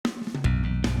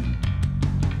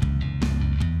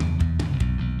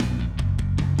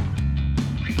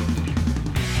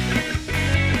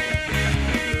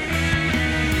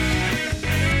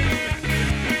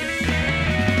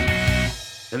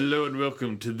Hello and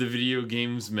welcome to the Video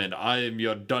Games Men. I am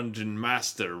your dungeon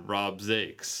master, Rob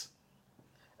Zakes.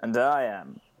 And I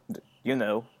am,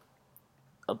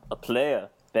 a player,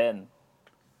 Ben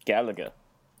Gallagher.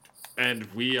 And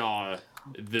we are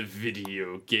the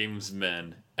Video Games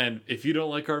Men. And if you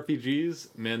don't like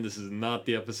RPGs, man, this is not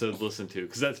the episode to listen to,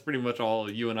 because that's pretty much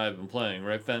all you and I have been playing,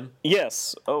 right, Ben?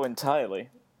 Yes, entirely.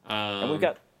 And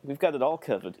we've got it all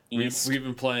covered. East, we've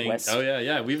been playing. West. Oh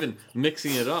yeah. We've been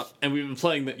mixing it up, and we've been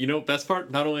playing the. You know, best part.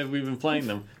 Not only have we been playing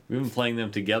them, we've been playing them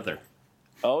together.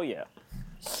 Oh yeah.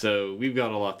 So we've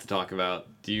got a lot to talk about.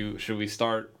 Should we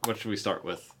start? What should we start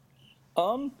with?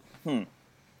 I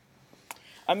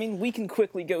mean, we can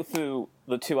quickly go through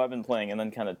the two I've been playing and then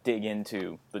kind of dig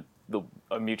into the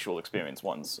mutual experience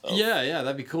ones. Yeah,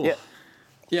 that'd be cool.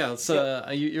 Yeah, let's,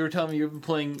 you were telling me you've been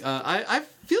playing. I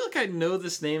feel like I know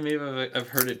this name. Maybe I've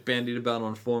heard it bandied about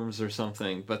on forums or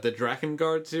something. But the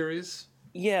Drakengard series.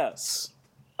 Yes,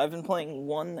 I've been playing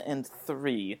 1 and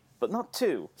 3, but not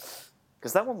 2,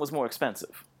 because that one was more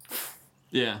expensive.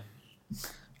 Yeah.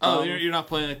 Oh, you're not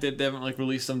playing like they haven't like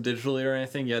released them digitally or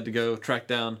anything. You had to go track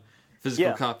down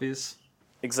physical copies.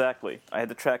 Exactly. I had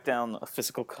to track down a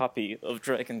physical copy of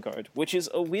Drakengard, which is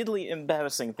a weirdly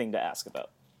embarrassing thing to ask about.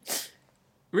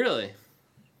 Really?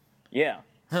 Yeah.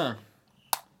 Huh.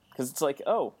 Because it's like,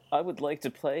 oh, I would like to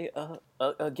play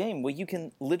a game where you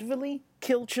can literally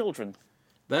kill children.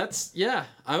 I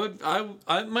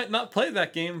might not play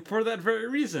that game for that very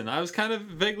reason. I was kind of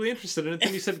vaguely interested in it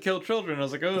until you said kill children. I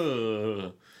was like,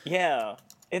 oh. Yeah.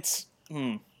 It's,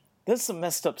 there's some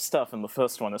messed up stuff in the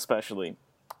first one, especially.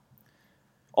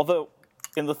 Although,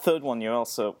 in the third one, you're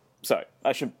also... Sorry,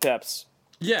 I should perhaps...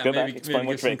 Yeah, go maybe back, explain give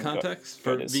what some Drakengard context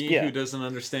for me who doesn't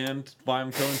understand why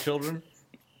I'm killing children.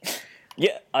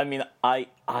 Yeah, I mean, I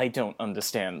don't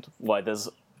understand why there's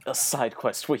a side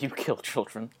quest where you kill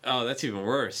children. Oh, that's even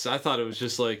worse. I thought it was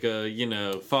just like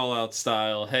a, Fallout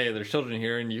style, hey, there's children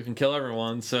here and you can kill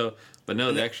everyone, so... But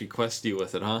no, they actually quest you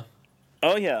with it, huh?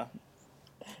 Oh, yeah.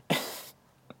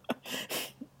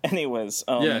 Anyways,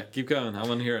 yeah, keep going. I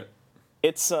want to hear it.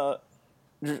 It's,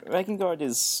 Drakengard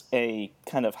is a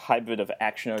kind of hybrid of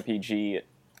action RPG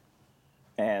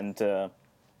and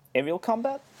aerial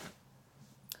combat.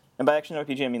 And by action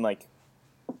RPG, I mean like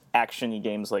action-y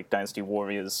games like Dynasty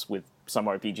Warriors with some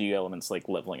RPG elements like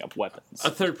leveling up weapons. A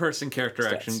third-person character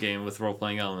action game with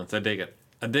role-playing elements. I dig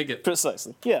it.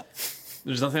 Precisely, yeah.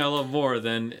 There's nothing I love more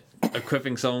than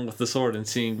equipping someone with the sword and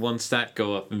seeing one stat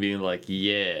go up and being like,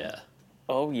 yeah.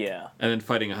 Oh, yeah. And then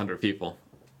fighting 100 people.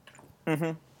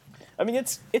 Mm-hmm. I mean,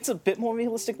 it's a bit more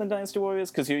realistic than Dynasty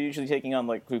Warriors, because you're usually taking on,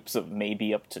 like, groups of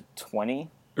maybe up to 20.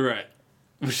 Right.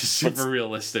 Which is super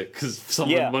realistic, because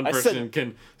one person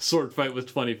can sword fight with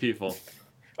 20 people.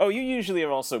 Oh, you usually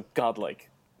are also godlike.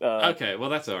 Okay,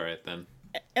 well, that's alright, then.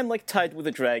 And, like, tied with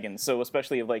a dragon, so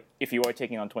especially, like, if you are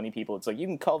taking on 20 people, it's like, you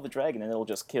can call the dragon and it'll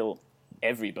just kill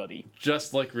everybody.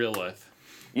 Just like real life.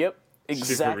 Yep,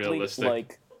 exactly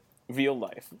like real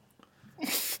life.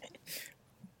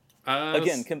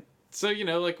 Again, so are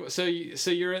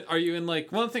you in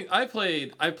like one thing? I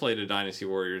played a Dynasty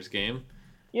Warriors game.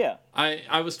 Yeah.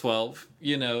 I was 12.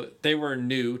 They were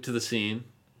new to the scene.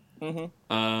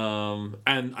 Mm-hmm.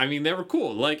 And I mean they were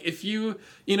cool. Like if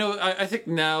I think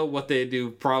now what they do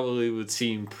probably would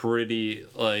seem pretty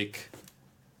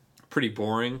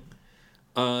boring.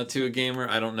 To a gamer,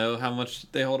 I don't know how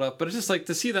much they hold up, but it's just like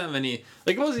to see that many.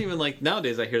 Like it wasn't even like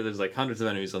nowadays. I hear there's like hundreds of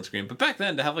enemies on screen, but back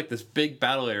then to have like this big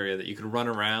battle area that you could run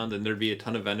around and there'd be a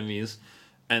ton of enemies,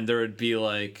 and there would be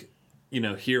like,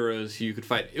 heroes who you could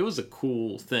fight. It was a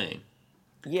cool thing.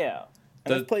 Yeah,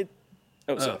 and I've played.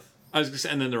 Oh, sorry. I was gonna say,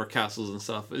 and then there were castles and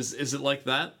stuff. Is it like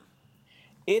that?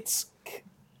 It's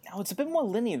a bit more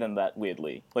linear than that.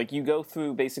 Weirdly, like you go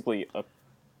through basically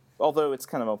although it's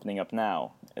kind of opening up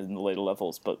now in the later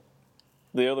levels, but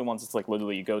the other ones, it's like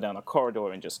literally you go down a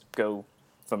corridor and just go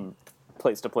from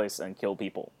place to place and kill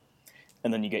people.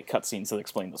 And then you get cutscenes that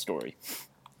explain the story.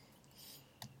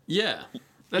 Yeah.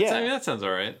 I mean, that sounds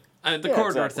alright. The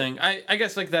corridor thing, I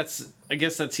guess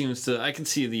that seems to, I can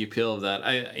see the appeal of that.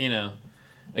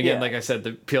 Like I said,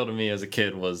 the appeal to me as a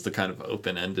kid was the kind of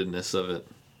open-endedness of it.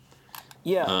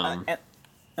 Yeah,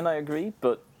 and I agree,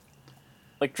 but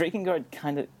like Drakengard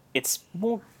kind of, it's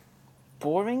more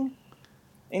boring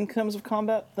in terms of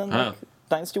combat than like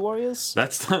Dynasty Warriors.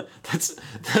 That's not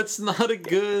a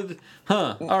good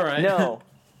all right. No.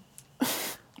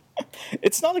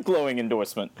 It's not a glowing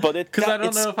endorsement, but because I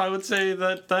don't know if I would say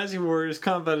that Dynasty Warriors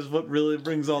combat is what really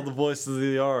brings all the voice to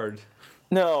the yard.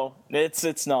 No,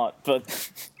 it's not, but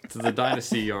to the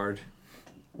Dynasty yard.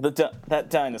 That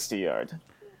Dynasty yard.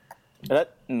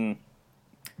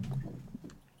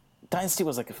 Dynasty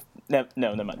was like no,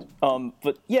 never mind.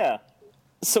 But yeah,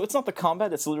 so it's not the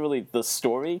combat; it's literally the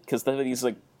story, because there are these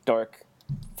like dark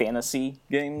fantasy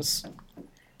games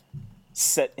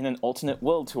set in an alternate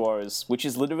world to ours, which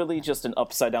is literally just an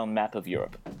upside down map of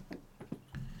Europe.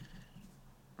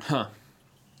 Huh.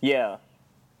 Yeah.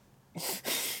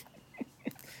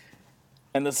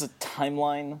 And there's a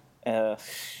timeline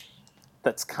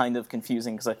that's kind of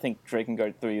confusing, because I think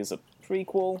Drakengard 3 is a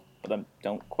prequel, but I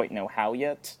don't quite know how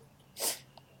yet.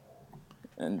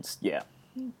 And yeah.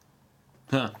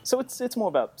 Huh. So it's more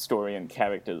about story and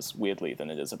characters, weirdly, than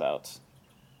it is about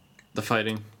The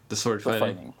fighting, the sword the fighting.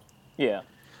 fighting. Yeah.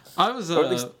 I was Or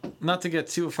at least- not to get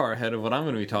too far ahead of what I'm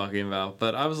going to be talking about,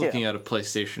 but I was looking at a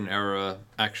PlayStation era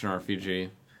action RPG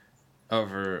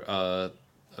over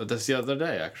this the other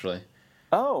day actually,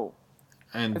 Oh.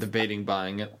 and debating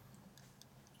buying it.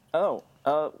 Oh.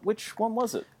 Which one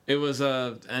was it? It was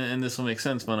and this will make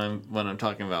sense when I'm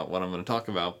talking about what I'm going to talk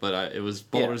about, but it was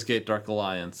Baldur's Gate Dark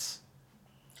Alliance.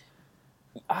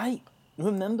 I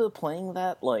remember playing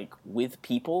that, like, with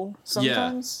people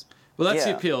sometimes. Well, that's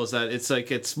the Yeah. appeal, is that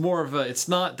it's more of a,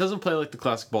 doesn't play like the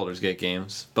classic Baldur's Gate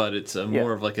games, but it's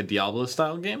more of like a Diablo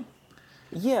style game.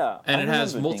 Yeah. And I it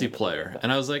has remember being multiplayer. like that.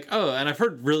 And I was like, oh, and I've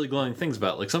heard really glowing things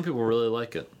about it. Like, some people really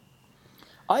like it.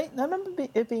 I remember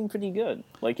it being pretty good.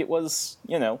 Like, it was,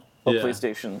 a Yeah.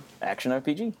 PlayStation action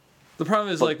RPG. The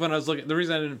problem is, like, when I was looking, the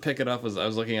reason I didn't pick it up was I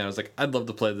was looking at it, I was like, I'd love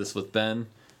to play this with Ben.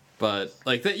 But,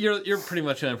 like, you're pretty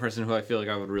much the only person who I feel like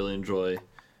I would really enjoy,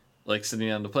 like, sitting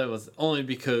down to play with. Only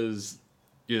because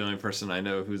you're the only person I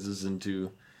know who's as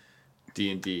into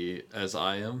D&D as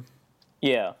I am.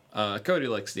 Yeah. Cody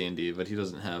likes D&D, but he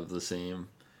doesn't have the same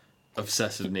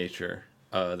obsessive nature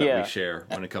that Yeah. we share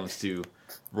when it comes to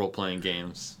role-playing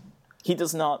games. He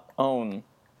does not own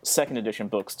second edition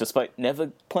books, despite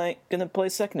never gonna play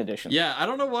second edition. Yeah, I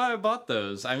don't know why I bought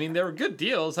those. I mean, they were good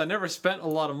deals. I never spent a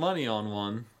lot of money on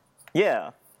one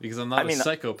Yeah. because I'm not I mean, a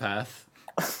psychopath.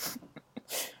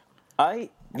 I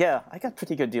got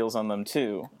pretty good deals on them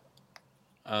too.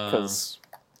 Because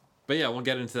But yeah, we'll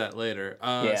get into that later.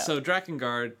 Yeah. So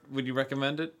Drakengard, would you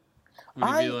recommend it?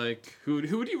 Would you be like, who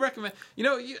would you recommend?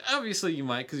 Obviously you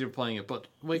might because you're playing it, but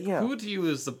like, Yeah. who do you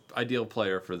is the ideal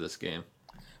player for this game?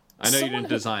 I know you Someone didn't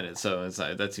design it, so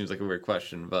that seems like a weird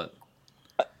question, but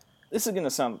this is gonna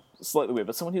sound slightly weird,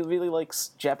 but someone who really likes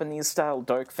Japanese style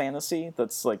dark fantasy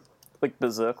that's like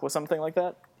Berserk or something like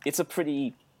that. It's a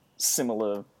pretty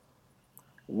similar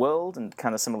world and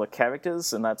kind of similar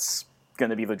characters, and that's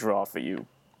gonna be the draw for you.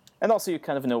 And also, you're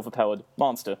kind of an overpowered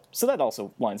monster, so that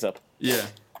also lines up. yeah.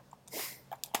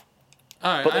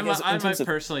 All right, But, I like, in might terms of-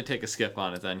 personally take a skip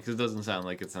on it then, because it doesn't sound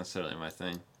like it's necessarily my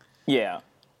thing. Yeah.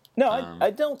 No, I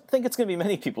don't think it's gonna be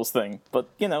many people's thing, but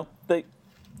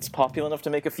it's popular enough to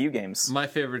make a few games. My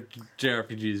favorite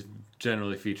JRPGs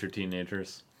generally feature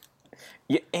teenagers.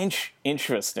 Yeah,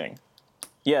 interesting.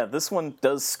 Yeah, this one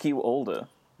does skew older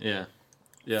Yeah.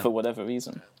 Yeah. for whatever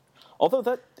reason. Although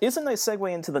that is a nice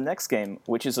segue into the next game,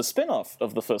 which is a spin-off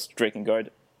of the first Drakengard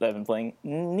that I've been playing,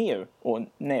 Nier, or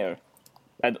Nair.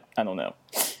 I don't know.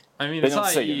 I mean, They it's don't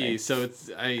say your IE, name. so it's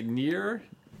Nier.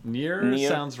 Nier Nier?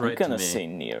 sounds right I'm gonna to me. say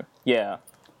Nier. Yeah.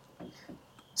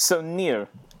 So Nier.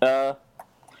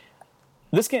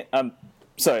 This game.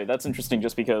 Sorry, that's interesting.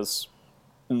 Just because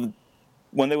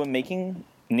when they were making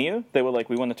Nier, they were like,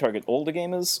 we want to target older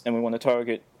gamers and we want to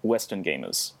target Western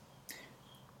gamers.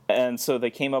 And so they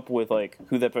came up with like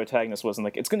who their protagonist was, and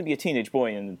like it's going to be a teenage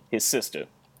boy and his sister.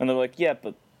 And they're like, yeah,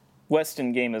 but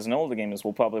Western gamers and older gamers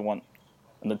will probably want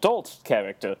an adult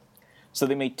character. So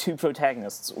they made two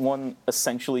protagonists, one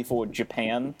essentially for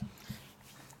Japan,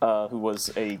 who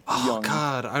was a Oh young...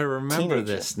 God, I remember teenager.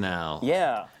 this now.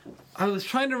 Yeah. I was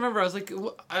trying to remember. I was like,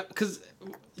 because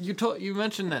you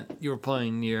mentioned that you were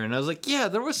playing Nier, and I was like, yeah,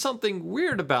 there was something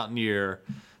weird about Nier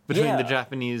between the Yeah.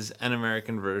 Japanese and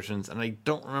American versions, and I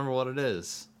don't remember what it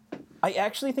is. I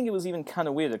actually think it was even kind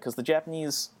of weirder, because the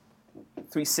Japanese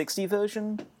 360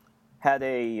 version had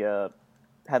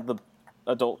had the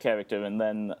adult character, and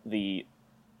then the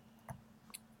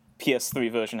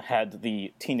PS3 version had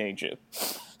the teenager.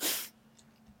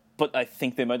 But I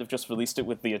think they might have just released it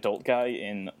with the adult guy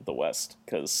in the West,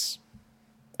 because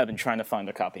I've been trying to find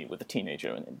a copy with a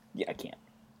teenager, and I can't.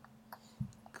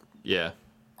 Yeah,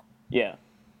 Yeah.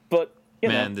 But,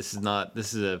 man, this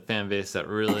is a fan base that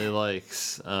really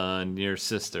likes Nier's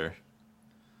sister.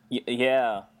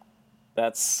 Yeah.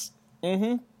 That's...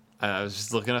 I was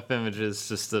just looking up images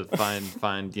just to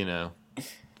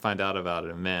find out about it.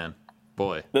 And man,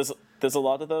 boy, There's a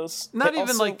lot of those. not They even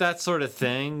also- like that sort of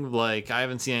thing. Like I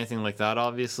haven't seen anything like that,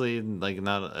 obviously. Like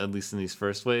not at least in these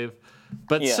first wave,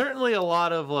 but Yeah. certainly a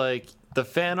lot of like the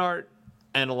fan art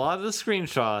and a lot of the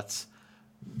screenshots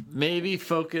maybe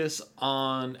focus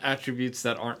on attributes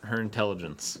that aren't her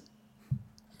intelligence.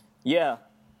 Yeah.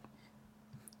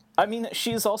 I mean,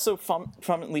 she's also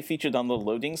prominently featured on the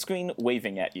loading screen,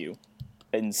 waving at you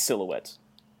in silhouette,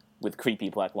 with creepy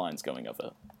black lines going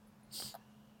over.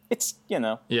 It's, you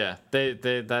know. Yeah, they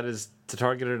that is the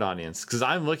targeted audience. Because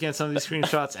I'm looking at some of these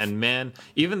screenshots, and man,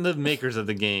 even the makers of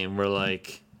the game were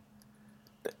like,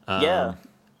 Yeah.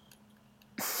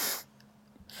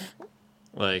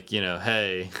 like, you know,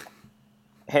 hey,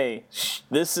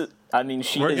 this is. I mean,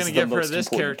 she we're is gonna the give her most this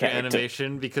important character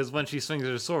animation because when she swings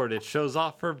her sword, it shows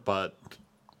off her butt.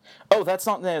 Oh, that's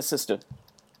not Nair's sister.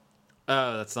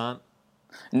 Oh, that's not.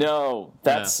 No,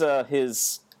 that's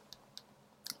his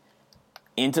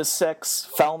intersex,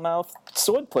 foul-mouthed,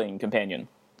 sword-playing companion.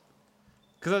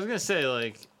 Because I was gonna say,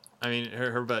 like, I mean,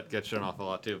 her butt gets shown off a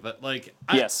lot too, but like,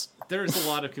 Yes. there's a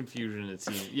lot of confusion. It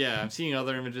seems. Yeah, I'm seeing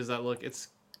other images that look. It's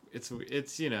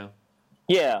you know.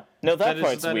 Yeah, no, that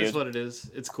part's that weird. is what it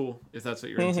is. It's cool if that's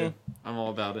what you're into. I'm all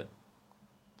about it.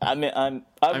 I mean, I'm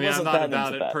I'm wasn't not that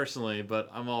about into it that. personally, but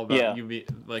I'm all about Yeah. you be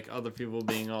like other people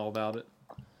being all about it.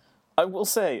 I will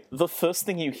say, the first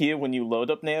thing you hear when you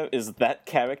load up Nair is that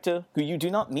character, who you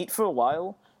do not meet for a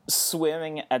while,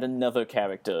 swearing at another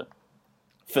character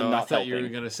for I not thought you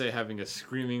helping. were gonna say having a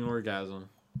screaming orgasm.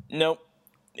 Nope.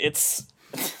 It's...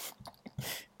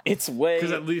 it's way...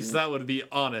 Because at least that would be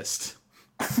honest.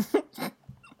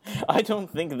 I don't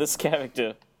think this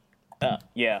character...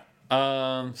 yeah.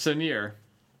 So Nier.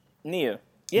 Nier.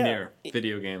 Yeah. Nier.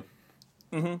 Video game.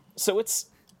 So it's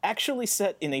actually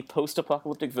set in a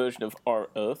post-apocalyptic version of our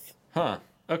Earth. Huh.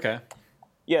 Okay.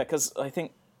 Yeah, because I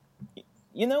think...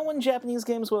 You know when Japanese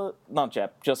games were... Not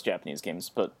just Japanese games,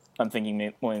 but I'm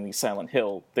thinking mainly Silent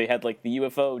Hill. They had, like, the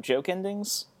UFO joke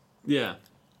endings? Yeah.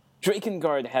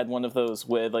 Drakengard had one of those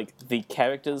where, like, the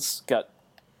characters got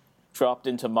dropped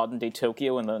into modern-day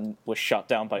Tokyo and then were shot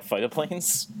down by fighter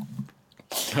planes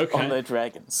Okay. on their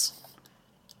dragons.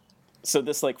 So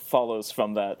this, like, follows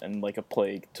from that, and, like, a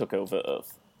plague took over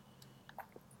Earth.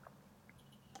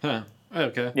 Huh.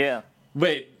 Okay. Yeah.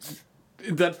 Wait.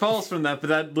 That follows from that, but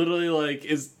that literally like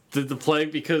is did the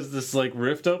plague because this like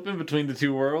rift open between the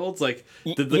two worlds? Like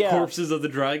did the yeah. corpses of the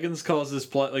dragons cause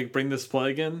this like bring this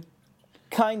plague in?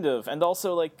 Kind of. And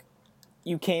also, like,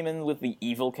 you came in with the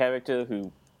evil character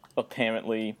who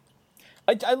apparently...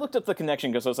 I looked up the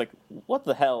connection because I was like, what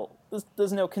the hell?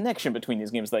 There's no connection between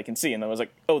these games that I can see. And I was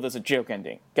like, oh, there's a joke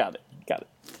ending. Got it.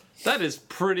 That is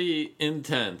pretty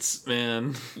intense,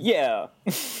 man. Yeah.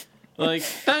 Like,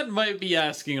 that might be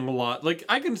asking a lot. Like,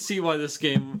 I can see why this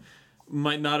game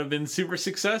might not have been super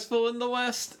successful in the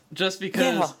West, just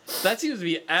because that seems to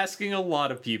be asking a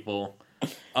lot of people.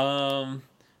 And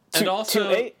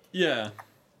also, yeah.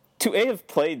 To have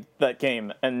played that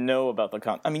game and know about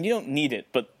the I mean, you don't need it,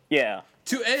 but yeah.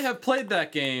 To have played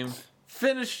that game,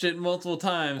 finished it multiple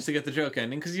times to get the joke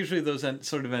ending, because usually those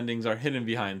sort of endings are hidden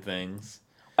behind things.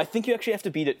 I think you actually have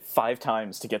to beat it 5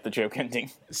 times to get the joke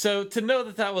ending. So to know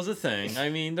that that was a thing, I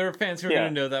mean, there are fans who are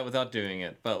going to know that without doing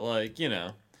it, but like, you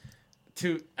know,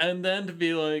 and then to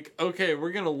be like, okay,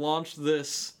 we're going to launch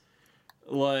this,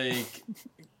 like,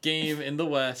 game in the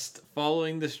West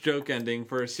following this joke ending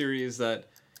for a series that,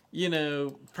 you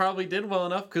know, probably did well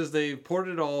enough because they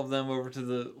ported all of them over to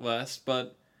the West,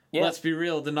 but let's be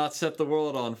real, did not set the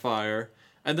world on fire.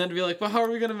 And then to be like, well, how are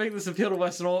we going to make this appeal to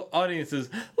Western audiences?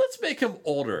 Let's make him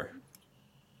older.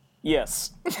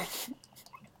 Yes.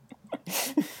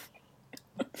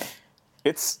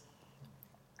 It's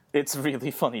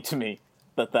really funny to me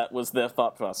that was their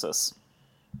thought process.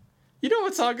 You know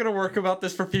what's not going to work about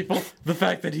this for people? The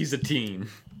fact that he's a teen.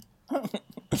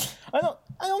 I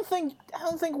don't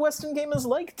think Western gamers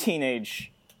like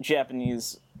teenage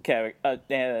Japanese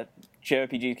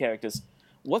JRPG characters.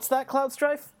 What's that, Cloud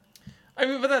Strife? I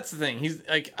mean, but that's the thing. He's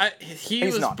like,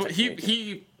 he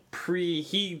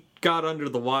got under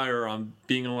the wire on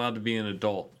being allowed to be an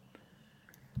adult.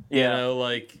 Yeah. You know,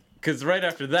 like, because right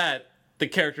after that, the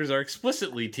characters are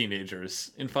explicitly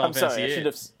teenagers in Final Fantasy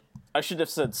VIII. I should have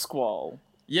said Squall.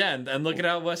 Yeah, and look at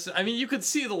how Western... I mean, you could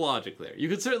see the logic there. You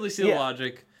could certainly see the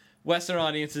logic. Western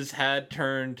audiences had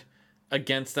turned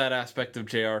against that aspect of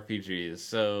JRPGs,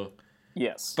 so...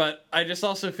 Yes. But I just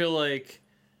also feel like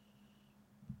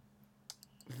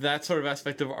that sort of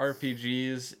aspect of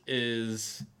RPGs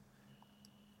is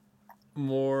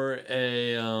more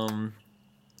an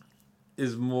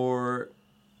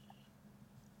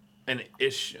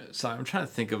issue. Sorry, I'm trying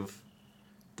to think of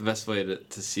the best way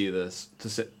to see this, to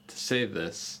save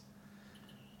this.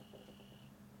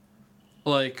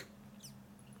 Like,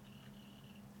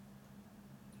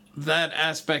 that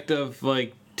aspect of,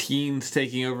 like, teens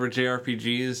taking over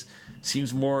JRPGs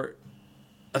seems more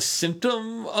a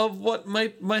symptom of what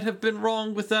might have been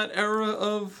wrong with that era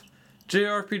of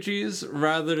JRPGs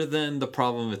rather than the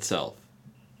problem itself.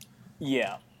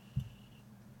 Yeah.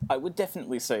 I would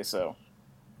definitely say so.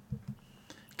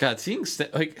 God, seeing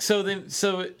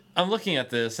so I'm looking at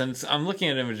this and I'm looking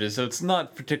at images, so it's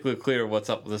not particularly clear what's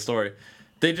up with the story.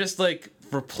 They just like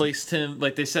replaced him,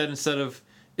 like they said, instead of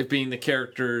it being the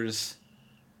character's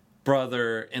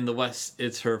brother in the West,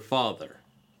 it's her father.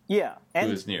 Yeah, and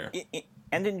who is Nier.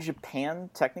 And in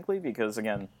Japan, technically, because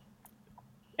again,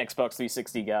 Xbox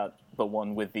 360 got the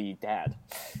one with the dad.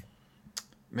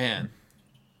 Man,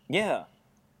 Yeah.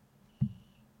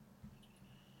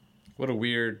 what a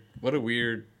weird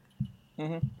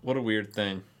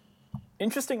thing.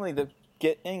 Interestingly, they're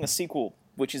getting a sequel,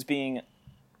 which is being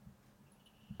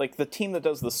like the team that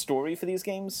does the story for these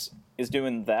games is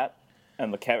doing that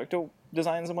and the character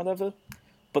designs and whatever,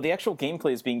 but the actual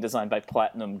gameplay is being designed by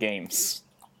Platinum Games.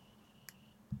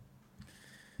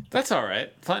 That's all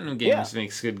right. Platinum Games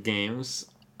makes good games.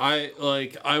 I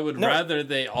would rather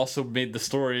they also made the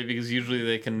story, because usually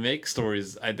they can make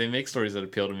stories. They make stories that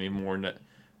appeal to me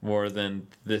more than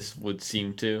this would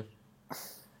seem to.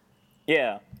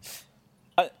 Yeah.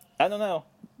 I don't know.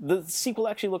 The sequel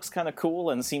actually looks kind of cool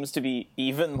and seems to be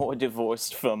even more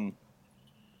divorced from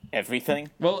everything.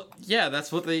 Well, yeah,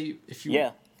 that's what they. If you.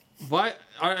 Yeah. Why?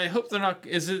 I hope they're not.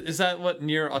 Is that what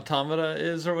Nier Automata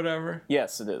is or whatever?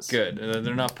 Yes, it is. Good.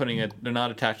 They're not putting it. They're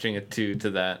not attaching a 2 to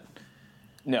that.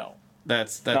 No.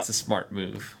 That's a smart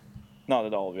move. Not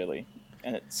at all, really.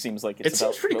 And it seems like it's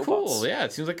about seems pretty robots. cool. Yeah,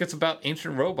 it seems like it's about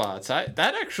ancient robots. That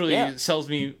actually sells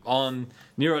me on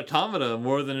Nier Automata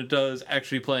more than it does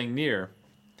actually playing Nier.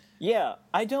 Yeah,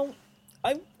 I do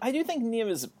think Nier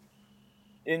is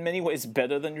in many ways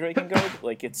better than Drakengard.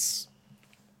 Like it's.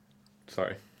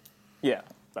 Sorry. Yeah,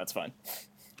 that's fine.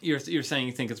 You're saying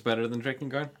you think it's better than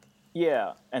Drakengard?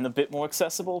 Yeah, and a bit more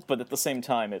accessible, but at the same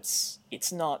time, it's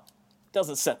not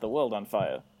doesn't set the world on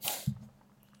fire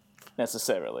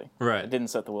necessarily. Right. It didn't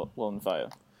set the world on fire,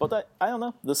 but I don't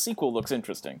know. The sequel looks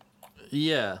interesting.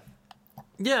 Yeah.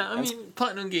 Yeah, I mean,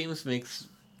 Platinum Games makes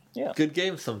good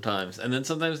games sometimes, and then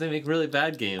sometimes they make really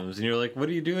bad games, and you're like, what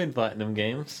are you doing, Platinum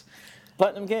Games?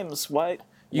 Platinum Games, why?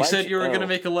 You said you were going to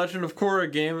make a Legend of Korra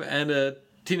game and a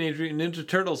Teenage Mutant Ninja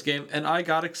Turtles game, and I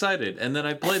got excited, and then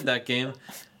I played that game,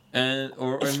 and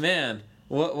man,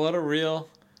 what a real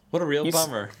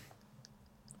bummer.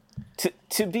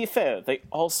 To be fair, they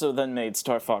also then made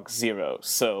Star Fox Zero,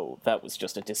 so that was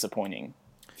just a disappointing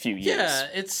few years. Yeah,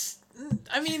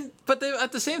 but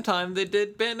at the same time, they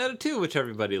did Bayonetta 2, which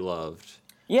everybody loved.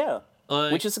 Yeah,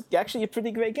 which is actually a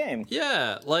pretty great game.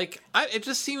 Yeah, it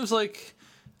just seems like...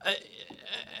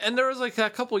 and there was like a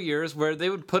couple years where they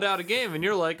would put out a game, and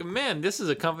you're like, man, this is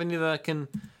a company that can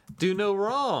do no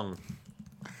wrong.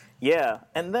 Yeah,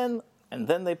 and then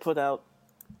they put out...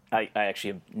 I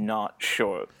actually am not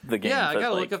sure the game. Yeah, I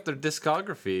gotta look up their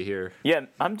discography here. Yeah,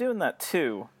 I'm doing that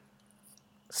too.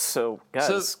 So,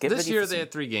 guys, this year they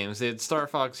had 3 games. They had Star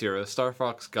Fox Zero, Star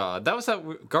Fox God. That was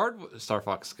Star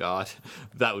Fox God.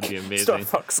 That would be amazing. Star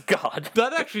Fox God.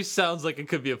 That actually sounds like it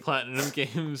could be a Platinum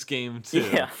Games game too.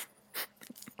 Yeah.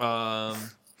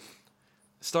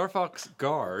 Star Fox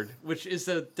Guard, which is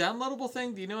a downloadable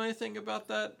thing. Do you know anything about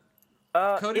that?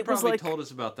 Cody probably told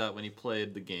us about that when he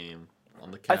played the game on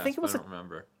the cast. I think it was I don't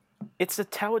remember. It's a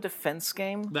tower defense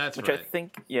game. That's which right. I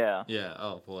think, yeah. Yeah.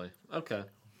 Oh boy. Okay.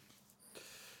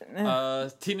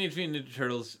 Teenage Mutant Ninja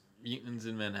Turtles: Mutants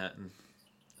in Manhattan,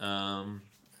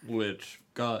 which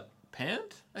got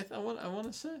panned. I want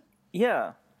to say.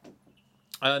 Yeah.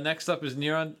 Next up is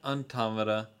Nier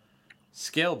Automata,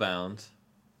 Scalebound.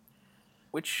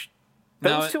 Which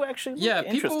those two actually look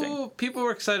interesting. People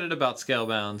were excited about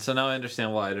Scalebound, so now I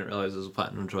understand why. I didn't realize it was a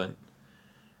Platinum joint.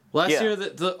 Last year,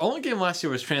 the only game last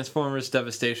year was Transformers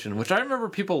Devastation, which I remember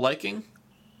people liking,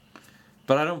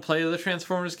 but I don't play the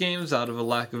Transformers games out of a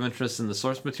lack of interest in the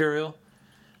source material,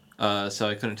 so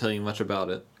I couldn't tell you much about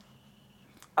it.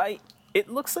 It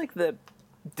looks like the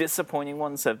disappointing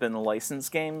ones have been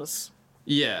licensed games.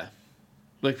 Yeah,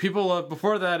 like people love.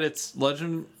 Before that, it's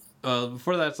Legend.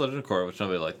 Before that, it's Legend of Korra, which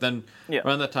nobody liked. Then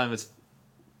around that time, it's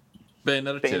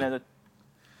Bayonetta 2.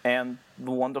 And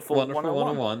the Wonderful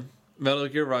 101. Metal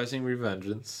Gear Rising: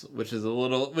 Revengeance, which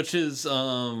is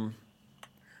a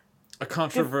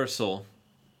controversial,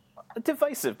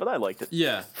 divisive, but I liked it.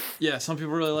 Yeah. Some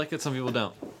people really like it, some people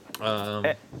don't.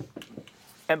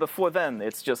 And before then,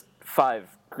 it's just 5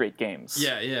 great games.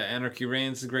 Yeah. Anarchy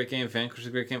Reigns is a great game. Vanquish is a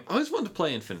great game. I always wanted to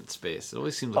play Infinite Space. It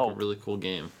always seems like a really cool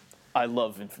game. I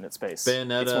love Infinite Space.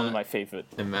 Bayonetta It's one of my favorite.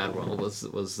 and Madwell was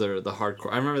the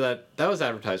hardcore. I remember that was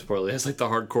advertised poorly as like the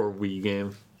hardcore Wii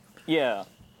game. Yeah,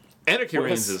 Anarchy Well,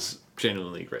 Reigns it's- is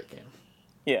genuinely a great game.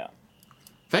 yeah.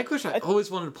 Vanquish I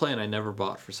always wanted to play and I never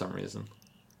bought for some reason.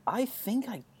 I think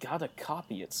I got a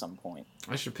copy at some point.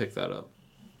 I should pick that up.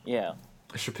 Yeah.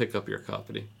 I should pick up your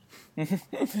copy.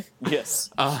 Yes.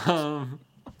 Yeah.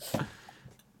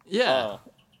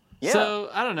 Yeah. So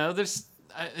I don't know. There's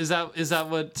is that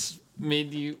what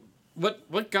made you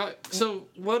what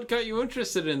got you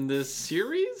interested in this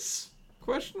series?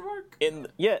 Question mark.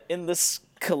 in this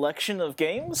collection of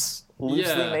games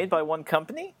loosely Yeah. made by one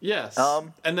company. Yes.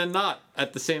 And then not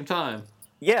at the same time.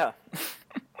 Yeah.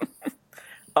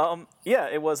 Yeah,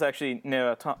 it was actually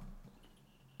Nier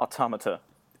Automata.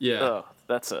 Yeah. Oh,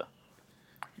 that's a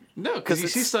No, because you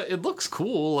see it's- stuff. It looks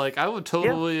cool. Like I would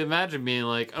totally imagine being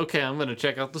like, okay, I'm gonna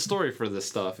check out the story for this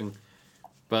stuff.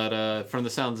 But from the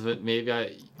sounds of it, maybe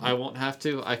I won't have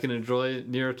to. I can enjoy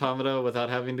Nier Automata without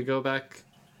having to go back.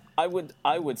 I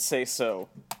would say so.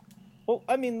 Well,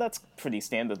 I mean that's pretty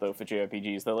standard though for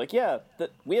JRPGs. They're like, yeah,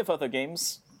 we have other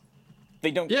games.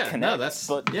 They don't Yeah, connect. no, that's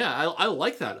but I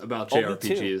like that about Oh, me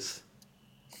too. JRPGs.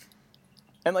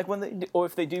 and like or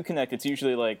if they do connect, it's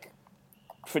usually like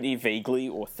pretty vaguely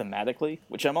or thematically,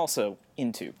 which I'm also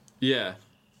into. Yeah.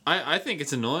 I think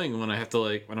it's annoying when I have to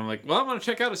when I'm like, well, I want to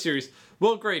check out a series.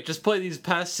 Well, great, just play these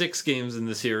past 6 games in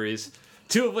the series,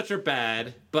 2 of which are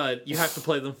bad, but you have to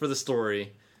play them for the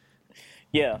story.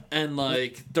 Yeah, And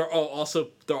they're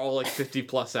all like 50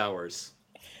 plus hours.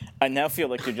 I now feel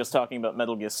like you're just talking about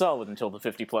Metal Gear Solid until the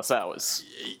 50+ hours.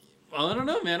 Well, I don't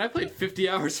know, man. I played 50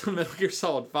 hours on Metal Gear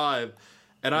Solid 5,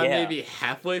 and I'm Yeah. maybe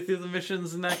halfway through the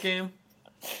missions in that game.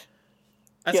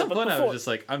 At Yeah, some but point, I before- was just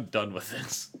like, I'm done with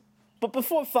this. But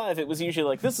before 5, it was usually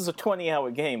like, this is a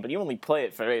 20-hour game, but you only play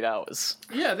it for 8 hours.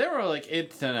 Yeah, they were like 8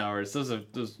 to 10 hours. Those,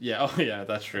 yeah, oh yeah,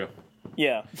 that's true.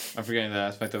 Yeah. I'm forgetting that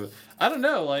aspect of it. I don't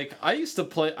know, I used to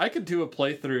play, I could do a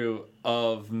playthrough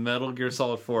of Metal Gear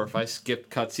Solid 4 if I skipped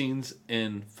cutscenes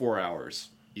in 4 hours,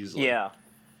 easily. Yeah.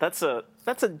 That's a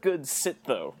good sit,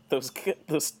 though. Those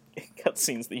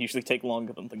cutscenes that usually take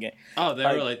longer than the game. Oh, they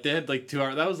were they had 2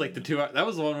 hours, that was the 2 hour, that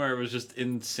was the one where it was just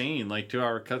insane,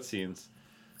 2-hour cutscenes.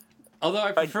 Although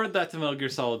I preferred that to Metal Gear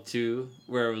Solid 2,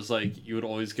 where it was you would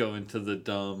always go into the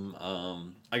dumb,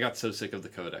 I got so sick of the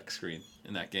codec screen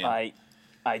in that game.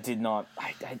 I did not...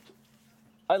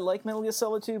 I like Metal Gear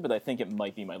Solid 2, but I think it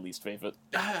might be my least favorite.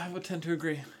 I would tend to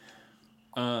agree.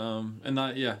 And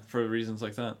not, for reasons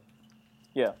like that.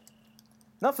 Yeah.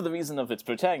 Not for the reason of its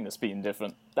protagonist being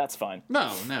different. That's fine.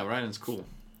 No, Ryan's cool.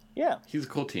 Yeah. He's a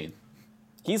cool teen.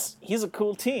 He's a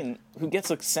cool teen who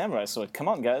gets a samurai sword. Come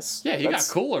on, guys. Yeah, he got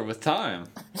cooler with time.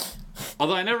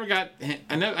 Although I never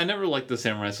liked the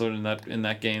samurai sword in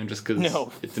that game just because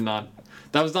it did not.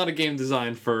 That was not a game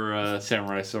designed for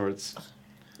samurai swords.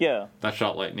 Yeah. That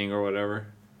shot lightning or whatever.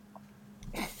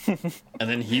 And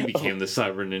then he became the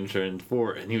cyber ninja in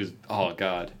 4, and he was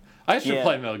god. I should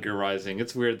play Metal Gear Rising.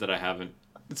 It's weird that I haven't.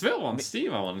 It's available on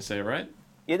Steam, I want to say, right?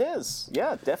 It is.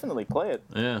 Yeah, definitely play it.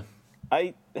 Yeah.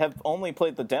 I have only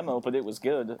played the demo, but it was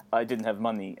good. I didn't have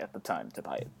money at the time to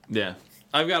buy it. Yeah.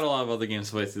 I've got a lot of other games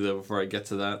to play through though before I get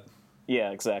to that.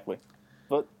 Yeah, exactly.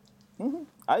 But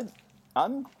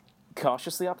I'm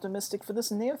cautiously optimistic for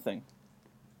this Nier thing.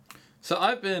 So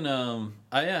I've been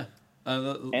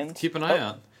keep an eye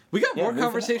out. We got more moving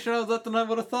conversation out of that than I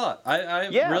would have thought. I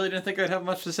really didn't think I'd have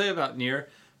much to say about Nier,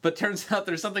 but turns out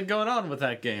there's something going on with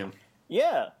that game.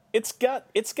 Yeah, it's got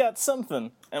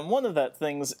something, and one of that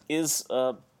things is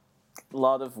a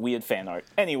lot of weird fan art.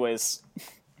 Anyways,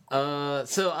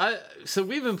 so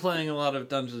we've been playing a lot of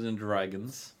Dungeons and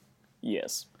Dragons,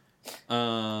 yes,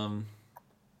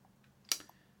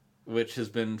 which has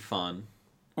been fun.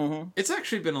 Mm-hmm. It's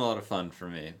actually been a lot of fun for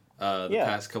me the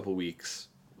past couple weeks.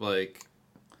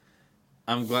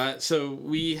 I'm glad. So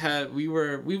we've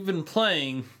been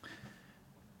playing.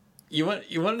 You want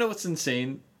to know what's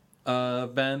insane,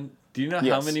 Ben? Do you know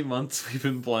how many months we've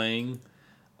been playing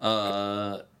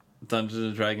Dungeons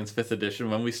and Dragons 5th edition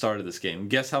when we started this game?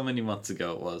 Guess how many months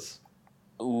ago it was?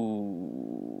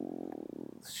 Ooh,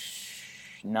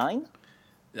 9?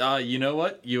 You know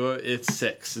what? It's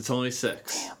 6. It's only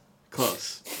 6. Damn.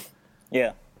 Close.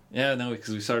 Yeah. Yeah, no,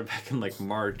 because we started back in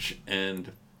March,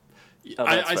 and that's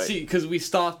I right. see, because we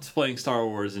stopped playing Star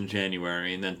Wars in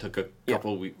January and then took a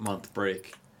month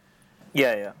break.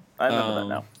 Yeah. I remember that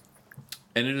now.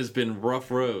 And it has been rough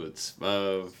roads.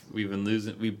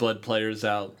 We bled players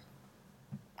out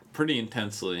pretty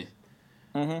intensely.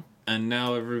 Mm-hmm. And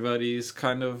now everybody's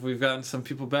we've gotten some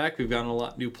people back, we've gotten a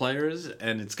lot new players,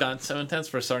 and it's gotten so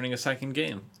intense we're starting a second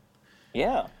game.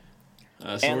 Yeah.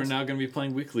 So we're now going to be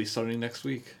playing weekly starting next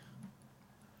week.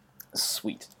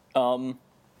 Sweet.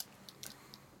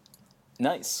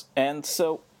 Nice. And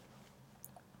so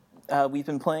we've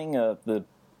been playing the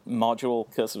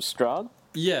module Curse of Strahd.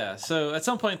 Yeah, so at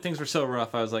some point things were so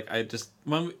rough, I was like,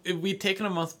 we'd taken a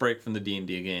month break from the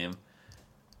D&D game,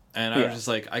 and I was just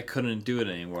like, I couldn't do it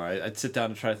anymore. I'd sit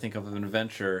down and try to think of an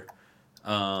adventure,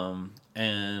 and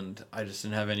I just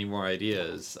didn't have any more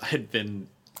ideas. I had been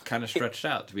kind of stretched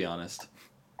out, to be honest.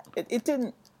 It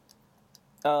didn't...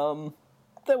 there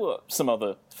were some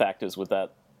other factors with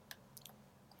that.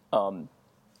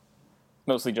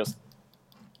 Mostly just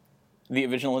the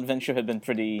original adventure had been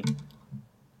pretty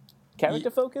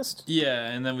character-focused. Yeah,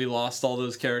 and then we lost all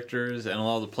those characters and a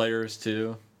lot of the players,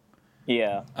 too.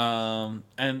 Yeah.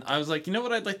 And I was like, you know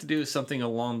what I'd like to do is something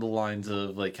along the lines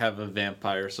of, like, have a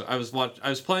vampire. So I was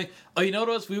playing... Oh, you know what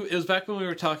it was? It was back when we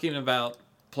were talking about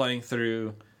playing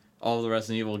through all the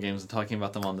Resident Evil games and talking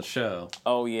about them on the show.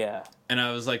 Oh, yeah. And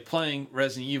I was, like, playing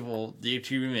Resident Evil, the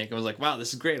HD remake. I was like, wow,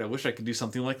 this is great. I wish I could do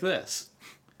something like this.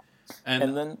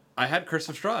 And then I had Curse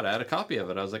of Strahd. I had a copy of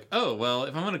it. I was like, oh, well,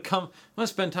 if I'm going to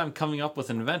spend time coming up with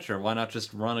an adventure, why not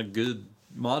just run a good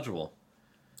module?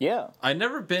 Yeah. I'd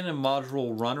never been a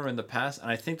module runner in the past, and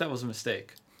I think that was a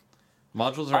mistake.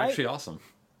 Modules are actually awesome.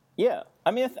 Yeah.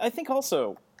 I mean, I think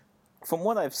also, from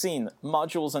what I've seen,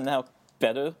 modules are now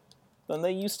better than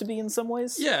they used to be in some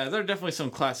ways. Yeah, there are definitely some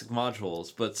classic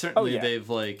modules, but certainly they've,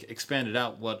 like, expanded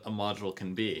out what a module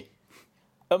can be.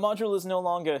 A module is no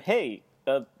longer, hey...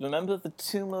 remember the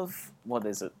Tomb of... What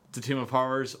is it? The Tomb of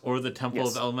Horrors or the Temple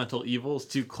of Elemental Evils,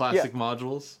 two classic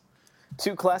modules.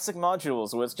 Two classic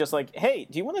modules where it's just like, hey,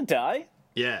 do you want to die?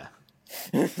 Yeah.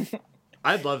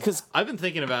 I'd love... Because I've been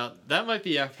thinking about... That might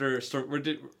be after...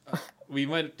 We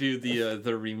might do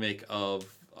the remake of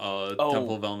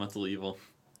Temple of Elemental Evil.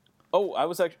 Oh, I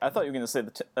thought you were going to say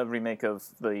the remake of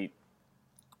the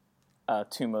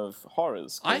Tomb of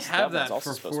Horrors. I have that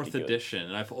for 4th edition,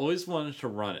 and I've always wanted to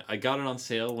run it. I got it on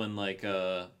sale when, like,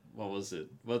 what was it?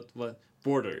 What?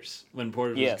 Borders. When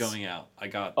Borders was going out. I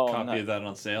got a copy of that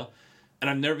on sale. And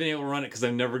I've never been able to run it because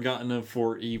I've never gotten a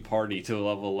 4E party to a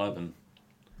level 11.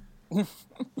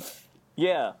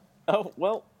 Yeah. Oh,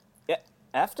 well, yeah.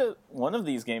 After one of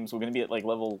these games, we're going to be at, like,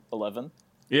 level 11.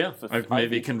 Yeah, I'd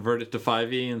maybe convert it to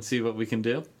 5E and see what we can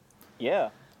do.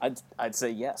 Yeah, I'd say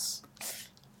yes.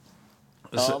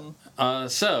 And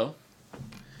so,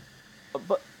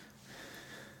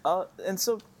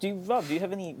 do you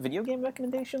have any video game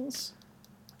recommendations?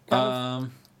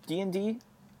 D&D?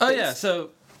 Oh yeah,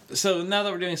 so now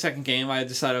that we're doing a second game, I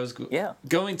decided I was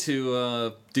going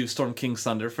to do Storm King's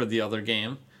Thunder for the other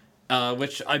game,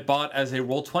 which I bought as a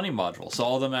Roll20 module. So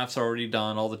all the maps are already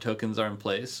done, all the tokens are in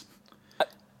place.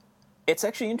 It's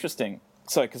actually interesting.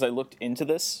 Sorry, because I looked into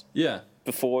this. Yeah.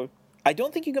 Before. I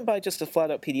don't think you can buy just a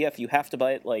flat-out PDF. You have to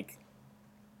buy it, like,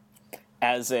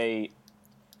 as a...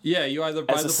 Yeah, you either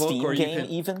buy the book Steam or you game, can...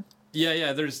 even?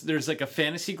 Yeah, there's like a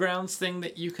Fantasy Grounds thing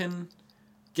that you can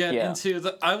get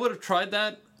into. I would have tried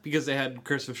that because they had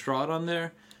Curse of Strahd on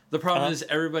there. The problem is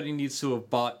everybody needs to have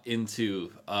bought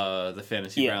into the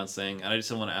Fantasy Grounds thing, and I just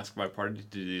didn't want to ask my party to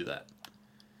do that.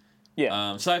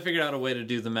 Yeah. So I figured out a way to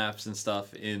do the maps and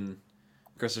stuff in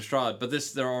Curse of Strahd, but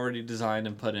they're already designed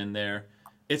and put in there.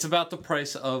 It's about the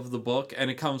price of the book, and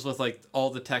it comes with, like,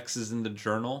 all the text is in the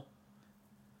journal.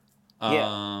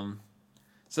 So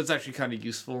it's actually kind of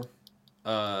useful.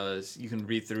 You can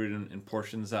read through it in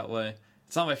portions that way.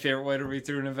 It's not my favorite way to read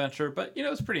through an adventure, but, you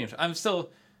know, it's pretty interesting.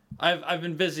 I've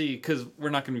been busy, because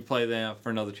we're not going to be playing that for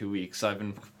another 2 weeks, so I've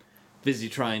been busy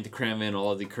trying to cram in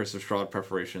all of the Curse of Strahd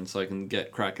preparation so I can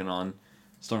get cracking on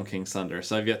Storm King's Thunder.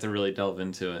 So I've yet to really delve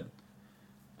into it.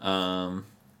 And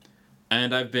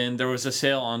there was a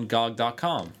sale on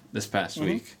GOG.com this past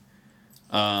week,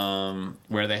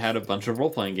 where they had a bunch of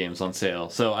role-playing games on sale.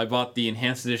 So I bought the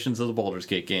enhanced editions of the Baldur's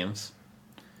Gate games,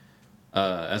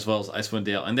 as well as Icewind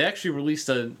Dale. And they actually released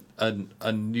a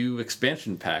new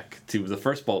expansion pack to the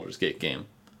first Baldur's Gate game.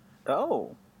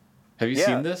 Oh. Have you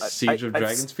seen this? Siege of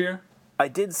Dragonspear? I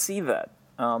did see that.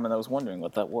 And I was wondering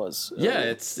what that was. Yeah,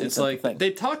 it's like they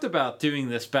talked about doing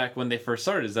this back when they first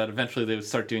started, is that eventually they would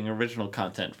start doing original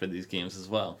content for these games as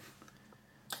well.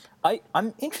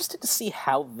 I'm interested to see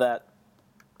how that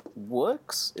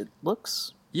works. It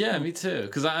looks... Yeah, me too,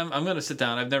 because I'm going to sit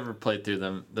down. I've never played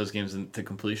through those games to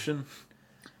completion.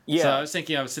 Yeah. So I was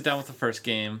thinking I would sit down with the first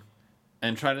game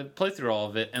and try to play through all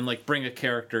of it and, like, bring a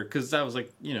character, because that was,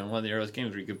 like, you know, one of the earliest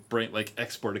games where you could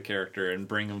export a character and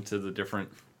bring them to the different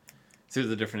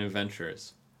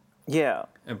adventures. Yeah.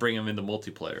 And bring them into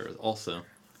multiplayer also.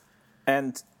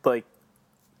 And, like,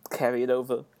 carry it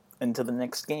over into the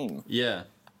next game. Yeah.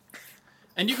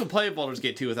 And you can play Baldur's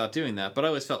Gate 2 without doing that, but I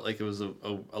always felt like it was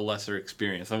a lesser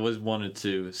experience. I always wanted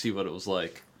to see what it was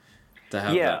like to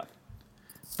have that.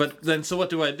 But then, so what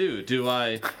do I do?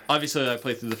 Obviously, I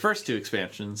played through the first 2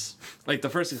 expansions, like the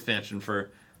first expansion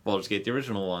for Baldur's Gate, the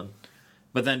original one.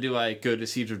 But then do I go to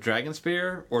Siege of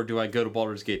Dragonspear, or do I go to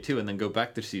Baldur's Gate 2 and then go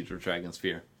back to Siege of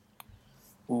Dragonspear?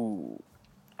 Ooh.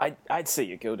 I'd say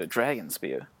you go to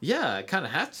Dragonspear. Yeah, I kind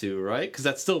of have to, right? Because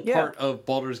that's still part of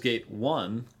Baldur's Gate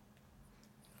 1.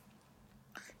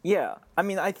 Yeah, I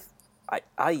mean, I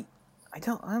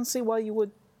don't see why you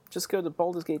would just go to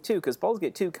Baldur's Gate 2, because Baldur's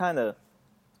Gate 2 kind of...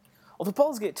 Although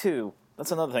Baldur's Gate 2,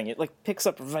 that's another thing, it like picks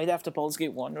up right after Baldur's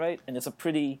Gate 1, right? And it's a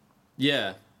pretty...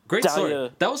 Yeah, great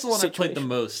story. That was the one situation. I played the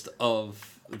most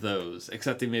of those,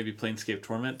 excepting maybe Planescape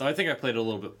Torment. Though I think I played a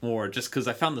little bit more, just because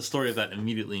I found the story of that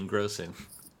immediately engrossing.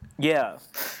 Yeah,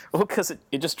 well, because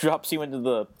it just drops you into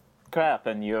the crap,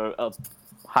 and you're a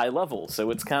high level,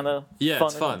 so it's kind of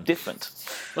fun and different.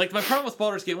 Like, my problem with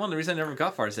Baldur's Gate 1, the reason I never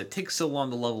got far is that it takes so long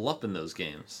to level up in those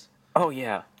games. Oh,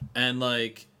 yeah. And,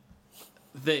 like,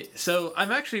 so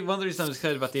I'm actually, one of the reasons I'm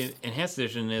excited about the Enhanced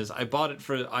Edition is I bought it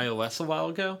for iOS a while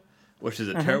ago, which is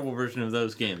a terrible version of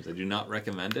those games. I do not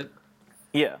recommend it.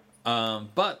 Yeah.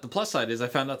 But the plus side is I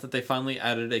found out that they finally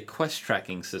added a quest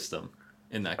tracking system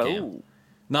in that game. Oh.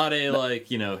 Not a, like,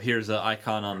 here's an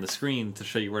icon on the screen to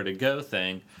show you where to go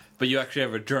thing, but you actually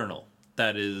have a journal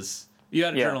that is... You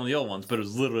had a journal in the old ones, but it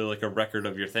was literally like a record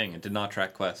of your thing. It did not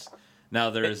track quests. Now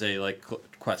there is a, like,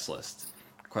 quest list.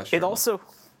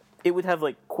 It would have,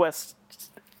 like, quests...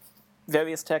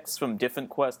 Various texts from different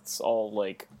quests all,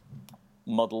 like,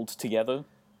 muddled together.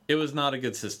 It was not a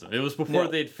good system. It was before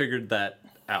they'd figured that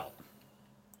out.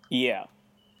 Yeah.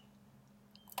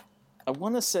 I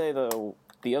want to say, though,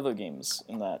 the other games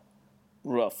in that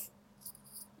rough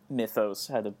mythos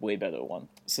had a way better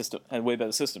had way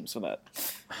better systems for that.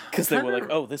 Because they were like,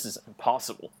 oh, this is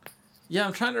impossible. Yeah,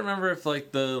 I'm trying to remember if,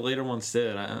 like, the later ones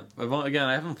did. I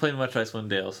haven't played much Icewind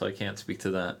Dale, so I can't speak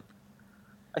to that.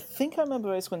 I think I remember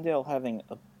Icewind Dale having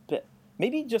a bit...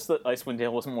 Maybe just that Icewind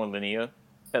Dale wasn't more linear,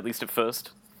 at least at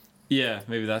first. Yeah,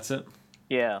 maybe that's it.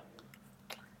 Yeah.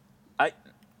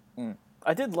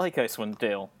 I did like Icewind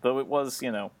Dale, though it was,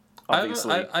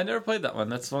 obviously... I never played that one.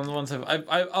 That's one of the ones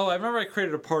I remember I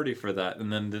created a party for that,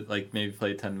 and then did, like, maybe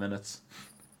played 10 minutes.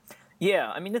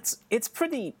 Yeah, I mean, it's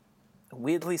pretty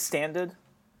weirdly standard,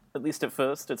 at least at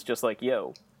first. It's just like,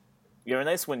 yo, you're in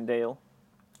Icewind Dale.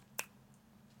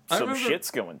 Some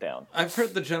shit's going down. I've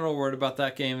heard the general word about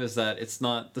that game is that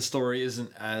the story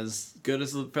isn't as good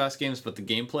as the past games, but the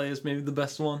gameplay is maybe the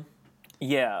best one.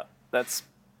 Yeah,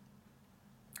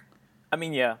 I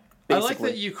mean, yeah. Basically. I like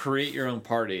that you create your own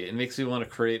party. It makes me want to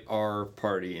create our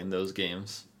party in those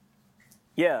games.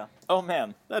 Yeah. Oh,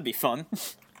 man. That'd be fun.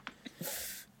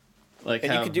 You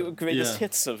could do greatest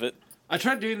hits of it. I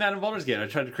tried doing that in Baldur's Gate. I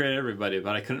tried to create everybody,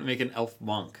 but I couldn't make an elf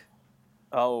monk.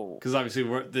 Oh. Because obviously,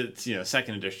 it's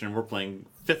 2nd edition. We're playing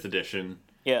 5th edition.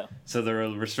 Yeah. So there are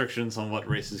restrictions on what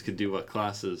races could do what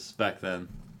classes back then.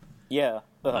 Yeah.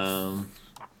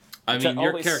 I mean,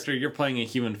 your character, you're playing a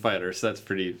human fighter, so that's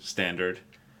pretty standard.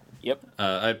 Yep.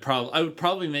 I would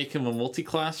probably make him a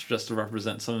multi-class just to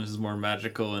represent some of his more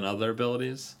magical and other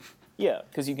abilities. Yeah,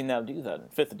 because you can now do that in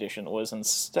 5th edition, whereas in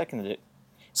 2nd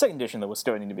edition there was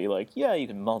starting to be like, yeah, you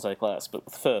can multi-class, but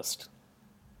with 1st.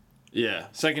 Yeah,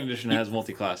 2nd edition has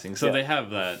multi-classing, so they have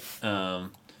that.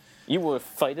 You were a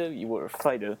fighter,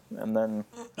 and then...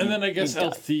 And then I guess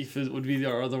Elf Thief would be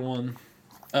our other one.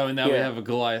 Oh, and now we have a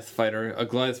Goliath fighter, a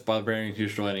Goliath barbarian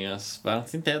who's joining us. But I don't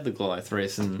think they had the Goliath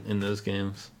race in those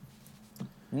games.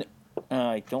 No,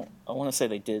 I want to say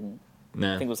they didn't.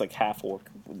 Nah. I think it was like half orc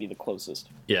would be the closest.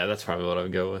 Yeah, that's probably what I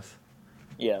would go with.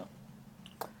 Yeah.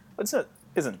 But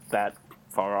isn't that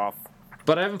far off.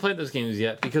 But I haven't played those games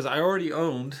yet because I already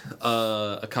owned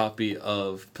a copy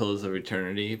of Pillars of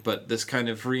Eternity. But this kind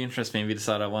of reinterest made me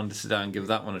decide I wanted to sit down and give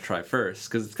that one a try first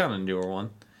because it's kind of a newer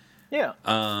one. Yeah.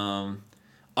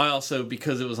 I also,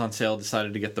 because it was on sale,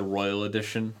 decided to get the Royal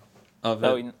Edition of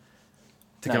it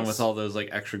to come with all those like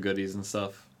extra goodies and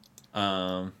stuff.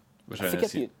 Which I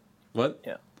forget what?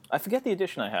 Yeah, I forget the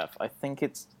edition I have. I think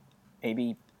it's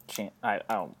maybe I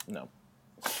don't know.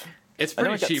 It's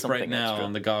pretty cheap right now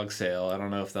on the GOG sale. I don't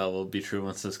know if that will be true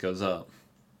once this goes up.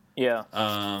 Yeah.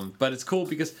 But it's cool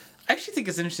because I actually think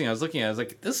it's interesting. I was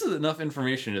like, this is enough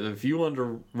information. If you wanted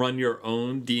to run your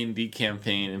own D&D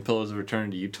campaign in Pillars of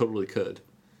Eternity, you totally could.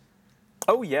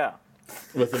 Oh, yeah.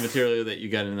 With the material that you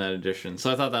got in that edition.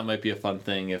 So I thought that might be a fun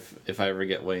thing if I ever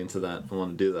get way into that and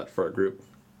want to do that for a group.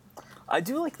 I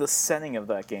do like the setting of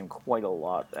that game quite a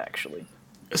lot, actually.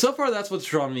 So far, that's what's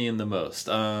drawn me in the most.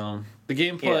 The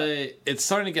gameplay, it's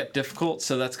starting to get difficult,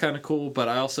 so that's kind of cool. But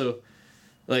I also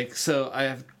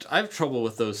I have trouble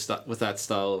with with that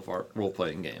style of role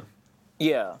playing game.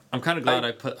 Yeah, I'm kind of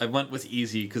glad I went with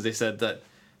easy because they said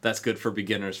that's good for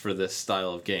beginners for this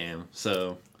style of game.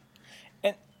 So,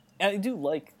 and I do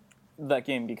like that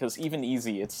game because even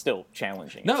easy, it's still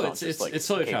challenging. No, it's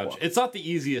totally challenging. It's not the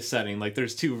easiest setting. Like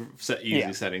there's two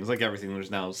easy settings. Like everything,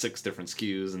 there's now 6 different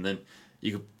SKUs, and then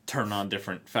you can turn on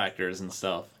different factors and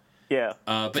stuff. Yeah.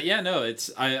 But yeah, no,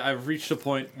 I've reached a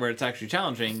point where it's actually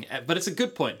challenging, but it's a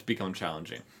good point to become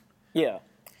challenging. Yeah.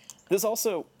 There's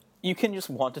also, you can just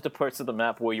wander to parts of the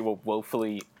map where you were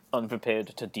woefully unprepared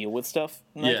to deal with stuff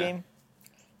in that game.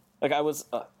 Like I was,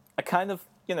 I kind of,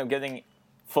 getting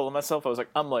full of myself. I was like,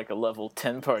 I'm like a level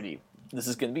 10 party. This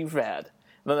is going to be rad.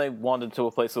 And then I wandered to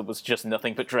a place that was just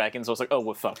nothing but dragons. I was like, oh,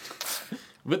 we're fucked.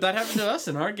 But that happened to us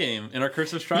in our game, in our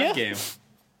Curse of Strahd game.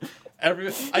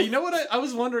 You know what I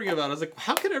was wondering about? I was like,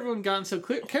 how could everyone gotten so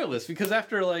careless? Because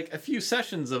after like a few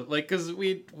sessions of because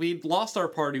we'd lost our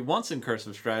party once in Curse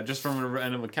of Strahd just from a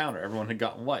random encounter. Everyone had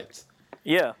gotten wiped.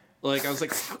 Yeah. Like I was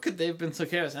like, how could they have been so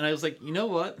careless? And I was like, you know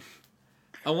what?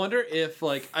 I wonder if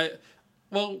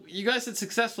you guys had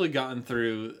successfully gotten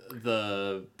through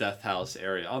the Death House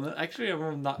area. Actually,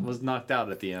 everyone was knocked out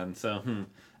at the end. So.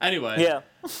 Anyway, yeah.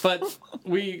 But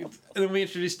we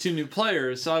introduced 2 new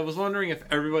players, so I was wondering if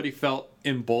everybody felt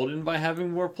emboldened by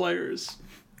having more players.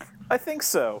 I think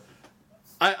so.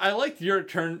 I liked your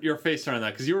face turn on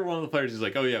that because you were one of the players who's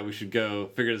like, oh yeah, we should go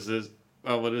figure this is.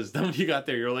 Oh, what is? Then when you got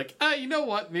there, you were like, you know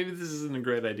what? Maybe this isn't a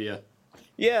great idea.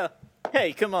 Yeah.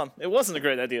 Hey, come on! It wasn't a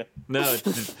great idea. No,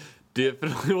 it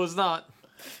definitely was not.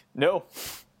 No.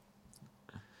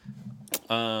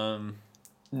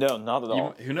 No, not at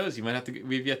all. Who knows? You might have to.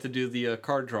 We've yet to do the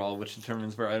card draw, which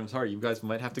determines where items are. You guys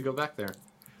might have to go back there.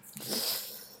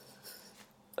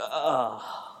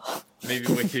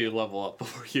 Maybe wait till you level up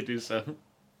before you do so.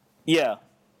 Yeah,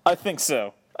 I think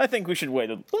so. I think we should wait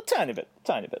a tiny bit.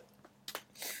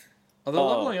 Although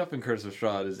leveling up in Curse of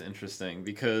Strahd is interesting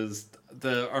because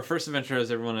our first adventure has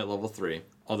everyone at level 3.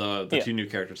 Although the 2 new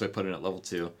characters I put in at level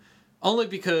 2, only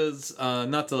because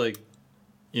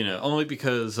only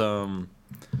because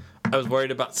I was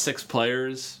worried about 6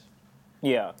 players.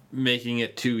 Yeah. Making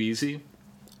it too easy.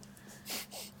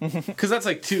 Because that's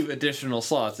like 2 additional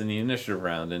slots in the initiative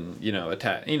round, and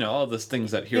attack. All those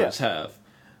things that heroes have.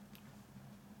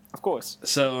 Of course.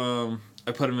 So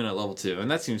I put him in at level 2, and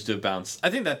that seems to have bounced. I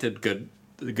think that did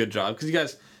a good job because you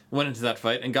guys went into that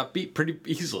fight and got beat pretty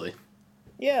easily.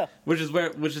 Yeah. Which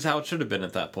is how it should have been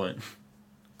at that point.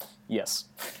 Yes.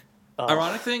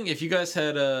 Ironic thing, if you guys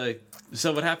had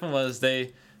so what happened was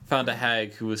they found a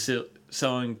hag who was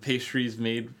selling pastries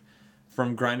made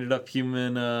from grinded up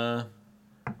children.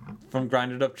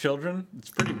 It's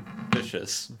pretty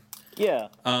vicious. Yeah.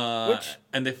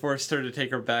 And they forced her to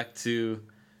take her back to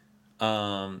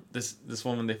this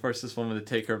woman. They forced this woman to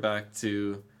take her back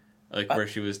to where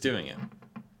she was doing it.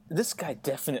 This guy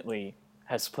definitely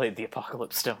has played the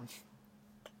Apocalypse Stone.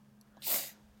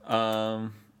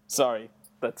 Sorry,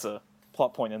 that's a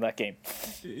plot point in that game.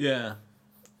 Yeah.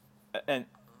 And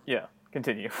yeah,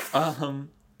 continue. No,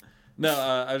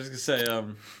 I was just gonna say,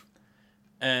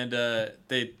 and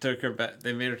they took her back.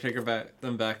 They made her take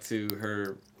them back to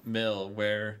her mill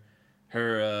where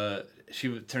her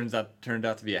turned out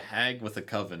to be a hag with a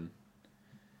coven.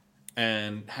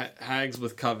 And hags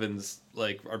with covens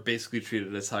are basically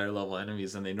treated as higher level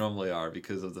enemies than they normally are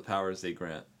because of the powers they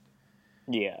grant.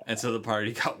 Yeah. And so the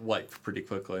party got wiped pretty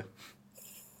quickly.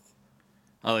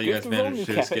 Although you guys managed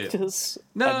to escape.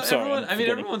 No,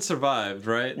 everyone survived,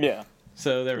 right? Yeah.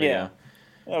 So there we go.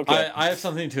 Okay. I have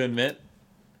something to admit.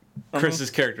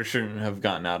 Chris's character shouldn't have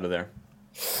gotten out of there.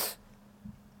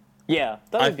 Yeah,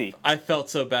 that would be. I felt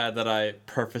so bad that I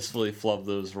purposefully flubbed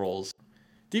those rolls.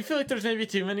 Do you feel like there's maybe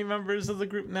too many members of the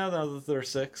group now that there are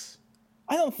 6?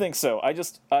 I don't think so. I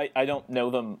don't know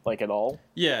them at all.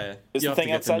 Yeah. Is the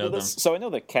thing outside of this? So I know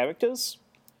the characters,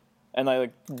 and I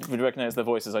would recognize their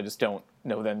voices. I just don't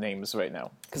know their names right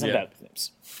now because I'm bad with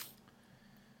names.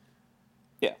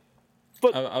 Yeah,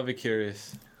 but I'll be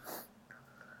curious.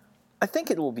 I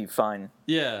think it will be fine.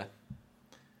 Yeah.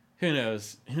 Who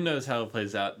knows? Who knows how it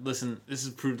plays out? Listen, this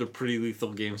has proved a pretty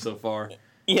lethal game so far.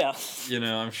 Yeah.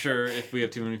 I'm sure if we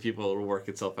have too many people, it'll work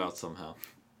itself out somehow.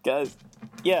 Guys,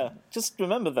 yeah, just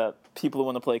remember that people who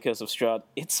want to play Curse of Strahd,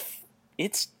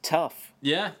 it's tough.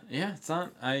 Yeah, it's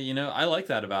not. I like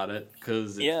that about it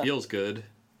because it feels good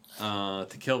to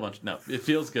kill a bunch. No, it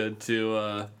feels good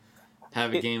to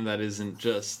have a game that isn't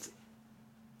just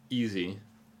easy.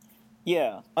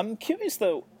 Yeah, I'm curious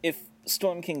though if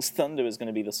Storm King's Thunder is going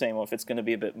to be the same, or if it's going to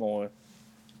be a bit more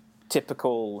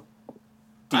typical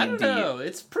D&D. I don't know.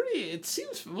 It's pretty. It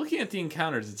seems, looking at the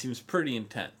encounters, it seems pretty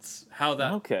intense. How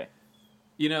that. Okay.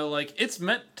 You know, like, it's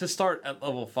meant to start at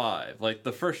level 5. Like,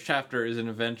 the first chapter is an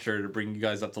adventure to bring you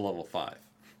guys up to level 5.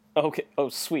 Okay. Oh,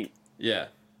 sweet. Yeah.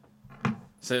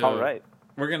 So, All right.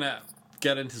 we're going to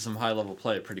get into some high-level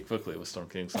play pretty quickly with Storm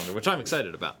King's Thunder, which I'm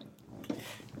excited about.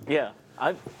 Yeah.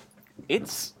 I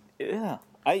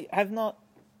have not.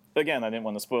 Again, I didn't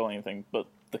want to spoil anything, but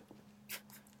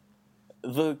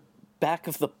the back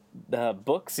of the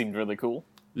book seemed really cool.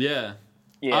 Yeah.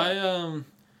 Yeah.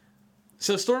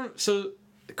 So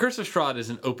Curse of Strahd is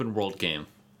an open world game.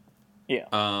 Yeah.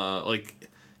 Like,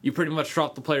 you pretty much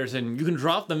drop the players in. You can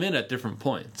drop them in at different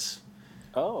points.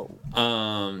 Oh.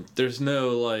 There's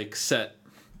no, like, set.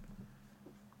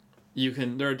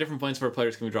 There are different points where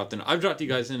players can be dropped in. I've dropped you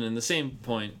guys in the same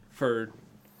point for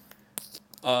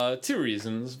 2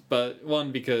 reasons, but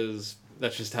one, because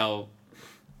that's just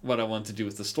what I want to do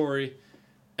with the story,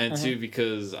 and 2,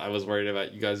 because I was worried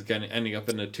about you guys ending up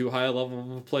in a too high a level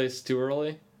of a place too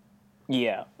early.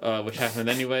 Yeah. Which happened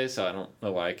anyway, so I don't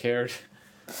know why I cared.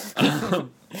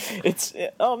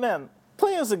 Oh man,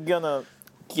 players are gonna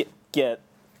get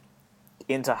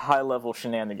into high level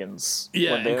shenanigans.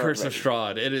 Yeah, when in they're Curse of ready.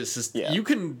 Strahd, it is just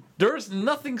there's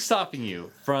nothing stopping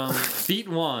you from feet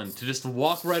 1 to just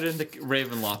walk right into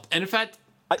Ravenloft. And in fact,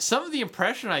 some of the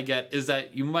impression I get is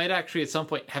that you might actually at some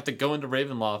point have to go into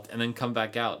Ravenloft and then come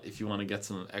back out if you want to get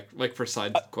some, like, for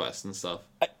side quests and stuff.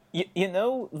 You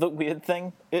know, the weird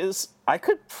thing is,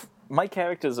 my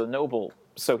character's a noble,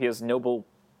 so he has noble,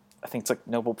 I think it's like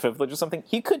noble privilege or something.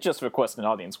 He could just request an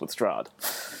audience with Strahd.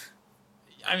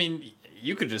 I mean,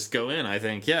 you could just go in, I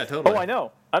think. Yeah, totally. Oh, I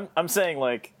know. I'm saying,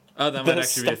 like... Oh, that might there's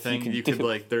actually be a stuff thing. You do. could,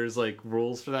 like, there's, like,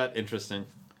 rules for that. Interesting.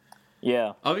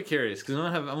 Yeah. I'll be curious, because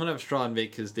I'm gonna have Strahd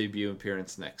make his debut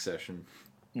appearance next session.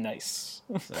 Nice.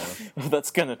 So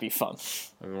That's gonna be fun.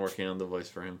 I've been working on the voice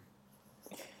for him.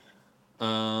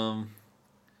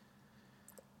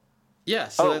 Yeah,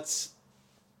 so that's...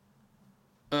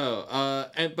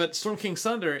 but Storm King's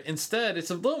Thunder, instead, it's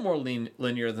a little more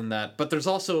linear than that, but there's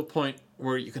also a point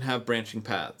where you can have branching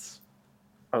paths.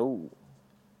 Oh.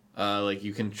 Like,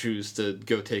 you can choose to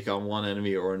go take on one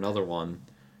enemy or another one.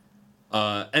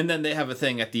 And then they have a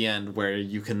thing at the end where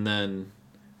you can then,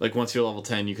 like, once you're level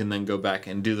 10, you can then go back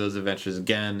and do those adventures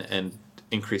again and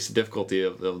increase the difficulty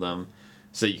of them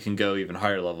so you can go even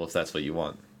higher level if that's what you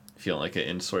want. If you want, like, an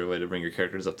in-story way to bring your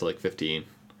characters up to, like, 15.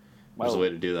 There's a way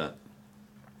to do that.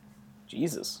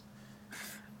 Jesus.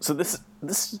 So this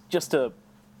is just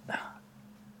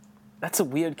that's a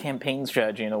weird campaign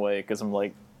strategy in a way, because I'm,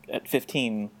 like, at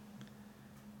 15...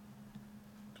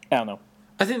 I don't know.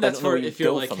 I think that's for if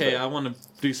you're like, hey, there. I want to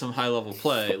do some high level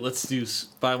play.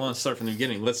 But I want to start from the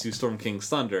beginning. Let's do Storm King's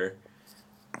Thunder.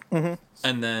 Mm-hmm.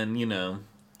 And then, you know,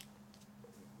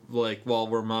 like, while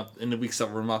we're in the weeks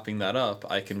that we're mopping that up,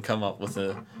 I can come up with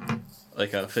a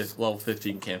level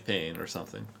 15 campaign or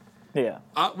something. Yeah.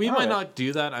 We might not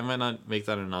do that. I might not make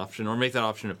that an option or make that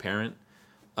option apparent.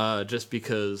 Just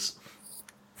because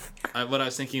what I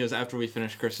was thinking is after we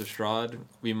finish Curse of Strahd,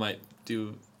 we might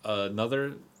do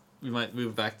we might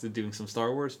move back to doing some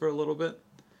Star Wars for a little bit.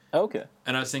 Okay.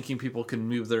 And I was thinking people can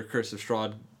move their Curse of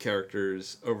Strahd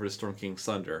characters over to Storm King's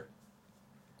Thunder.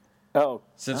 Oh.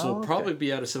 Since we'll probably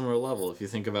be at a similar level if you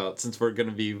think about, since we're going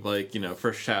to be, like, you know,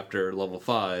 first chapter level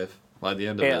 5 by the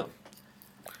end of it.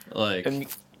 Like, and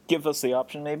give us the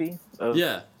option maybe of...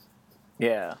 Yeah.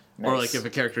 Nice. Or, like, if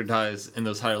a character dies in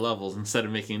those higher levels, instead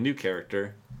of making a new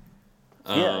character,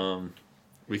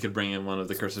 we could bring in one of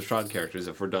the Curse of Strahd characters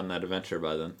if we're done that adventure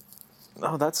by then.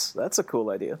 Oh, that's a cool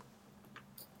idea.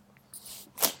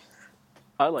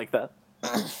 I like that.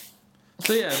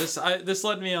 So yeah, this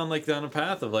led me on, like, down a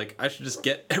path of, like, I should just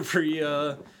get every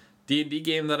D&D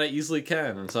game that I easily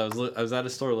can. And so I was at a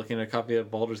store looking at a copy of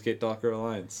Baldur's Gate Darker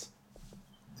Alliance.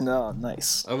 No,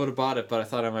 nice. I would have bought it, but I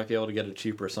thought I might be able to get it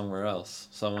cheaper somewhere else.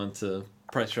 So I went to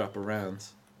price shop around.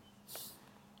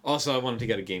 Also, I wanted to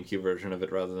get a GameCube version of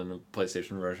it rather than a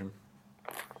PlayStation version.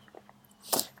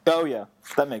 Oh yeah,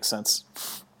 that makes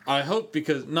sense. I hope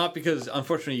not because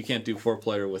unfortunately you can't do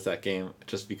 4-player with that game,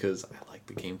 just because I like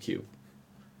the GameCube.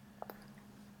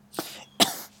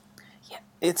 Yeah,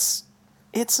 it's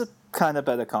a kind of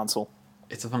better console.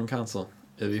 It's a fun console.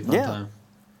 It'd be a fun time.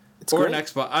 It's or great. an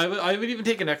Xbox. I would even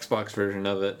take an Xbox version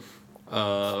of it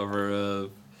over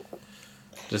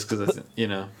just because you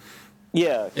know.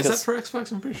 Yeah. Is that for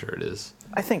Xbox? I'm pretty sure it is.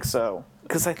 I think so.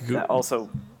 Because I also.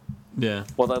 Yeah.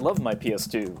 Well, I love my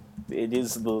PS2. It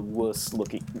is the worst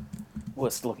looking.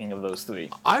 worst looking of those three.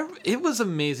 It was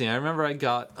amazing. I remember I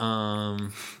got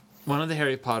one of the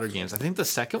Harry Potter games. I think the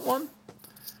second one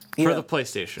for the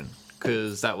PlayStation,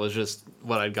 because that was just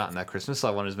what I'd gotten that Christmas. So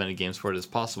I wanted as many games for it as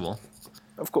possible.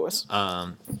 Of course.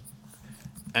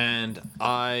 And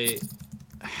I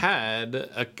had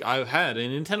a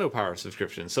Nintendo Power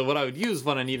subscription. So what I would use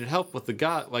when I needed help with the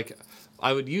guide, like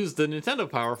I would use the Nintendo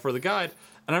Power for the guide.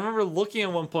 And I remember looking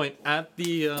at one point at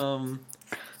the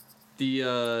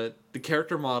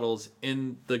character models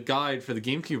in the guide for the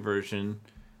GameCube version,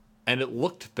 and it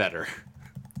looked better.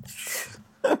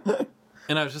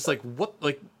 And I was just like, what?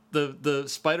 Like the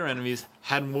spider enemies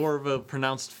had more of a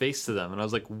pronounced face to them, and I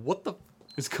was like, what the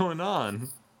is going on?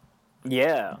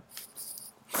 Yeah.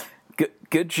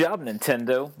 Good job,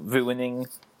 Nintendo,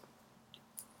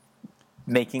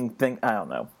 making things. I don't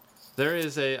know. There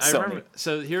is I remember.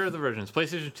 So here are the versions: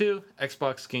 PlayStation 2,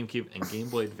 Xbox, GameCube, and Game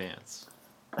Boy Advance.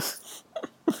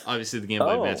 Obviously, the Game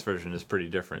Boy Advance version is pretty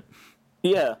different.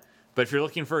 Yeah. But if you're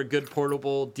looking for a good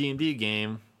portable D&D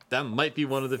game, that might be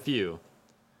one of the few.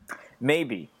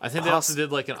 Maybe. I think they also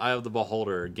did like an Eye of the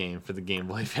Beholder game for the Game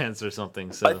Boy Advance or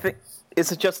something. So I think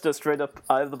is it just a straight up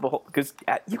Eye of the Beholder? Because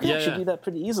you can actually do that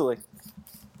pretty easily.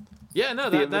 Yeah, no,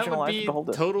 that would be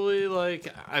totally like.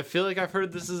 I feel like I've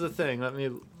heard this is a thing.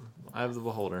 Eye of the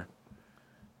Beholder.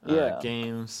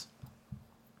 Games.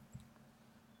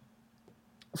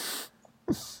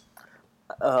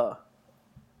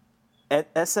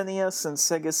 At SNES and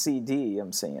Sega CD,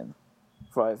 I'm seeing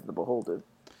for Eye of the Beholder.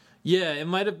 Yeah, it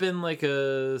might have been like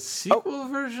a sequel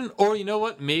version, or you know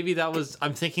what? Maybe that was.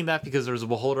 I'm thinking that because there was a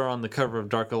Beholder on the cover of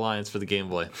Dark Alliance for the Game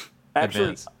Boy. Actually,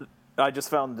 Advance. I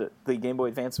just found the Game Boy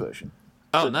Advance version.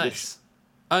 Oh, nice.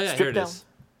 Oh yeah, here it is.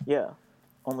 Yeah,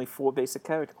 only 4 basic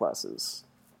character classes.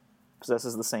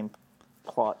 Possesses the same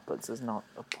plot, but it says not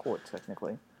a port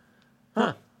technically.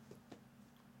 Huh.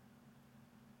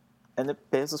 And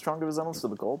it bears a stronger resemblance to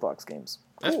the Gold Box games.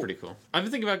 That's pretty cool. I've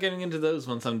been thinking about getting into those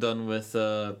once I'm done with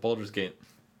Baldur's Gate.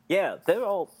 Yeah, they're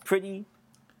all pretty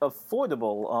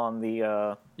affordable on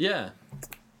the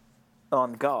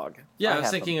on GOG. Yeah, I was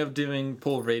thinking of doing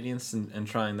Pool of Radiance and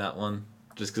trying that one,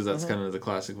 just because that's kind of the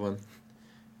classic one.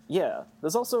 Yeah,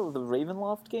 there's also the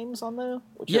Ravenloft games on there.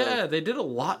 They did a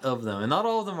lot of them, and not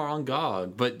all of them are on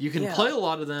GOG, but you can play a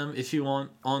lot of them if you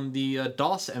want on the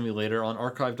DOS emulator on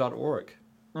archive.org.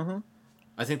 Mm-hmm.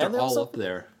 I think they're all up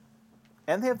there.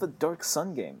 And they have the Dark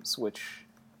Sun games, which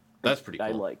that's pretty cool.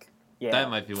 I like. Yeah, that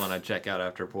might be one I'd check out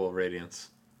after Pool of Radiance.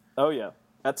 Oh yeah,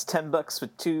 that's $10 for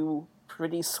 2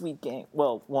 pretty sweet games.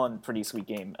 Well, one pretty sweet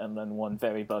game, and then one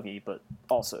very buggy but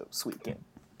also sweet game.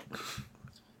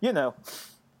 You know.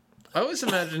 I always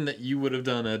imagined that you would have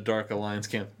done a Dark Alliance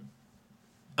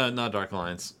not Dark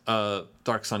Alliance,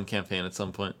 Dark Sun campaign at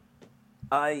some point.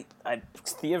 I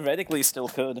theoretically still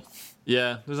could.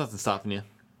 Yeah, there's nothing stopping you.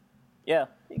 Yeah,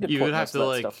 you would have to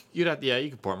like stuff. You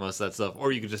could port most of that stuff,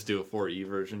 or you could just do a 4E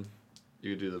version.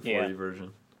 You could do the 4E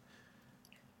version.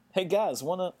 Hey guys,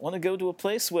 wanna go to a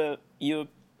place where you're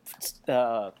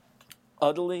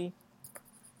utterly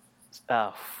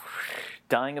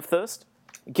dying of thirst?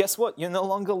 Guess what? You're no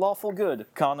longer lawful good,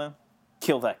 Connor.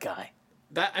 Kill that guy.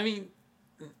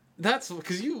 That's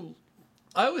because you.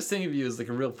 I always think of you as like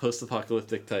a real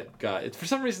post-apocalyptic type guy. For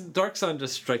some reason, Dark Sun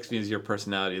just strikes me as your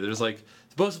personality. There's like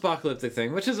the post-apocalyptic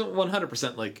thing, which isn't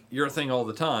 100% like your thing all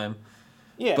the time.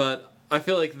 Yeah. But I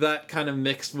feel like that kind of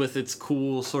mixed with its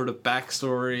cool sort of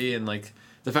backstory and like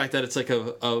the fact that it's like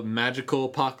a magical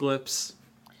apocalypse.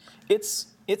 It's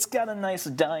got a nice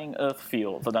dying Earth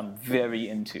feel that I'm very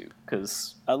into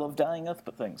because I love dying Earth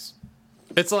but things.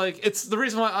 It's the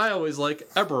reason why I always like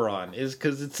Eberron is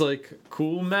because it's like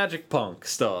cool magic punk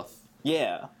stuff.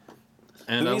 Yeah.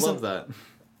 And I love that.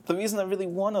 The reason I really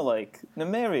want to like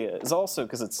Nymeria is also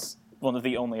because it's one of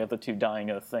the only other 2 dying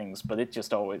Earth things, but it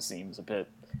just always seems a bit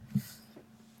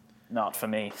not for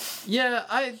me. Yeah,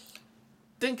 I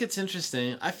think it's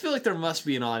interesting. I feel like there must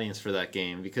be an audience for that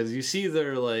game because you see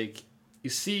like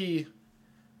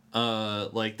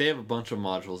they have a bunch of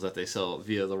modules that they sell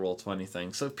via the Roll20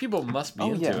 thing, so people must be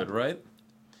into it, right?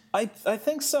 I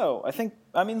think so.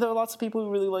 I mean there are lots of people who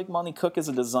really like Monty Cook as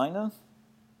a designer,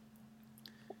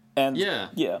 and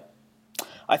yeah,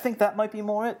 I think that might be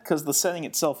more it because the setting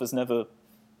itself has never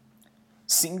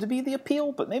seemed to be the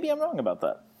appeal, but maybe I'm wrong about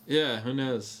that. Yeah, who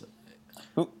knows?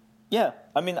 Yeah,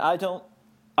 I mean I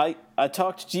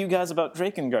talked to you guys about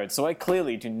Drakengard, so I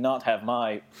clearly do not have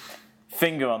my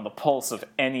finger on the pulse of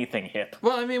anything hip.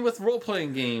 Well, I mean, with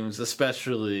role-playing games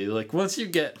especially, like, once you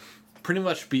get pretty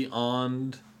much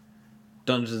beyond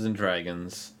Dungeons &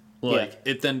 Dragons, like,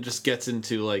 it then just gets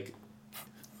into, like,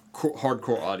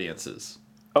 hardcore audiences.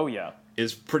 Oh, yeah.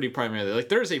 is pretty primarily like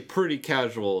there's a pretty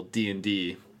casual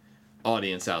D&D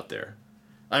audience out there.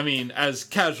 I mean, as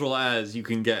casual as you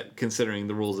can get considering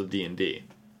the rules of D&D.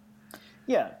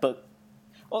 Yeah, but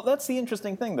well, that's the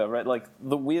interesting thing, though, right? Like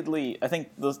I think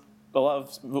a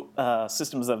lot of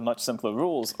systems that have much simpler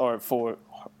rules are for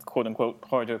quote unquote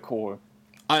harder core.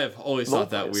 I have always thought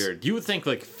that players. weird. You would think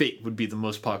like Fate would be the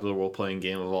most popular role playing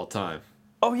game of all time.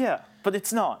 Oh yeah, but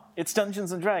it's not. It's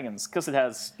Dungeons and Dragons because it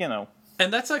has,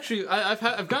 And that's actually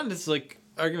I've gotten this like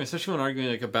argument, especially when arguing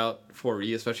like about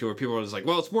 4E, especially where people are just like,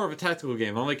 well, it's more of a tactical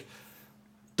game. I'm like,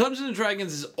 Dungeons and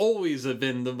Dragons has always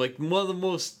been one of the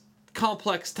most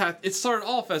complex it started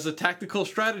off as a tactical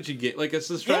strategy game, like it's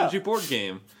a strategy board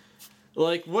game.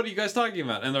 Like, what are you guys talking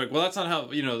about? And they're like, well, that's not how,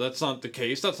 that's not the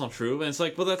case. That's not true. And it's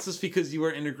like, well, that's just because you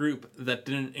were in a group that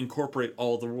didn't incorporate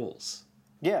all the rules.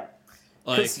 Yeah.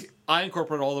 Like, I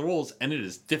incorporate all the rules, and it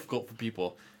is difficult for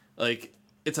people. Like,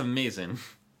 it's amazing.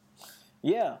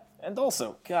 Yeah. And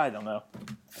also, God, I don't know.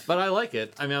 But I like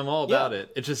it. I mean, I'm all about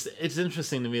it. It's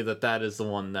interesting to me that is the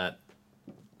one that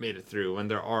made it through when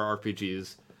there are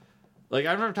RPGs. Like,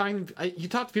 I remember you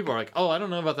talk to people who are like, oh, I don't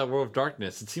know about that World of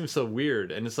Darkness. It seems so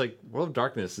weird. And it's like, World of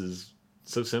Darkness is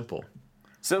so simple.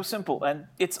 So simple. And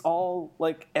it's all,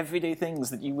 like, everyday things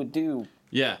that you would do.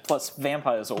 Yeah. Plus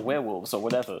vampires or werewolves or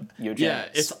whatever. Your yeah,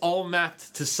 it's all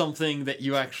mapped to something that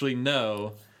you actually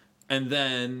know. And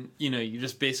then, you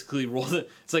just basically roll it.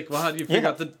 It's like, well, how do you figure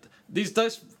out these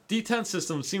dice D10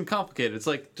 systems seem complicated. It's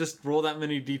like, just roll that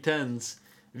many D10s.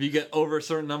 If you get over a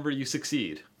certain number, you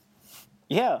succeed.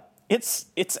 Yeah.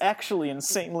 It's actually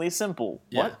insanely simple.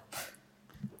 Yeah. What?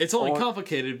 It's only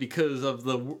complicated because of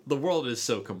the world is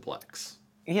so complex.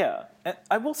 Yeah, and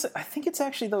I will say I think it's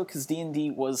actually though because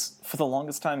D&D was for the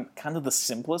longest time kind of the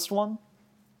simplest one.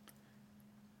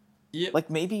 Yeah. Like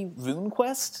maybe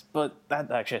RuneQuest, but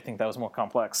I think that was more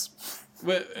complex.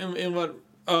 But in what?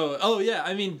 Oh yeah.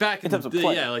 I mean, back in terms of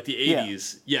play. like the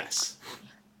 80s. Yeah. Yes.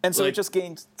 And so it just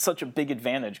gained such a big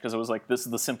advantage because it was like, this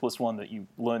is the simplest one that you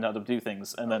learn how to do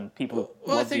things, and then people.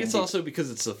 Well, I think D&D. it's also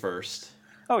because it's the first.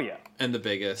 Oh yeah. And the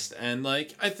biggest, and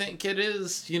like I think it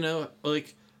is,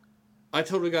 like I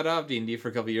totally got out of D&D for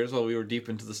a couple of years while we were deep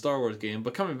into the Star Wars game,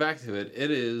 but coming back to it,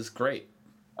 it is great.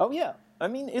 Oh yeah, I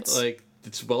mean it's like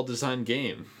it's a well-designed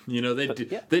game.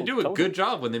 They do a good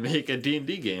job when they make a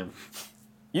D&D game.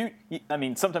 I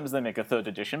mean, sometimes they make a third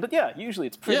edition, but yeah, usually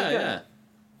it's pretty good. Yeah.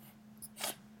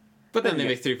 But then they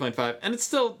make 3.5, and it's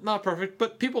still not perfect,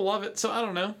 but people love it, so I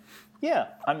don't know. Yeah,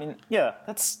 I mean, yeah,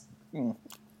 that's...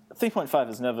 3.5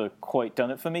 has never quite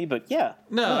done it for me, but yeah.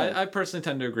 No, I personally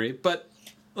tend to agree, but,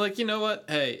 like, you know what?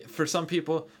 Hey, for some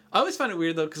people... I always find it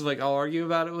weird, though, because, like, I'll argue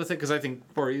about it with it, because I think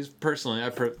 4E, personally, I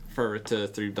prefer it to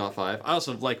 3.5. I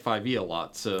also like 5e a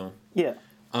lot, so... Yeah.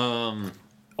 I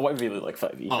really like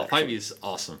 5e. Oh, 5e is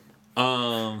awesome.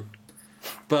 But,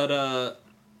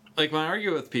 like, when I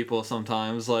argue with people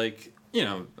sometimes, like,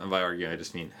 and by argue, I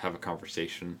just mean have a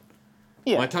conversation.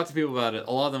 Yeah. When I talk to people about it,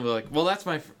 a lot of them are like, well, that's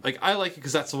my... Like, I like it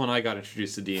because that's the one I got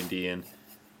introduced to D&D in.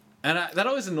 And that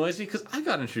always annoys me because I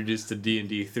got introduced to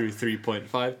D&D through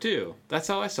 3.5, too. That's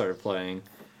how I started playing.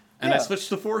 And I switched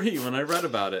to 4E when I read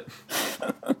about it.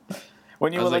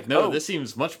 When you I were was like, no, this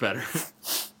seems much better.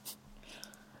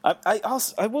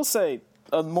 I will say,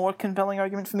 a more compelling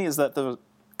argument for me is that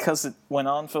because it went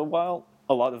on for a while,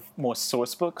 a lot of more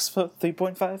source books for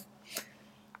 3.5.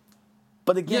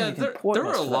 But again, you can port there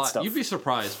were a lot. Stuff. You'd be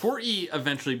surprised. 4E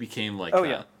eventually became like that.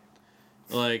 Yeah.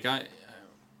 Like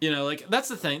like that's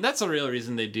the thing. That's the real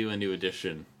reason they do a new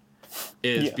edition,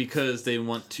 is because they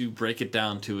want to break it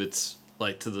down to its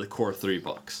to the core 3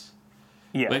 books.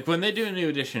 Yeah. Like when they do a new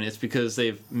edition, it's because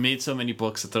they've made so many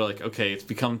books that they're like, okay, it's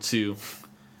become too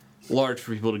large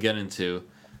for people to get into.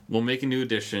 We'll make a new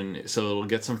edition so it'll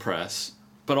get some press,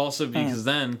 but also because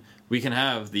then we can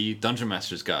have the Dungeon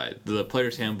Master's Guide, the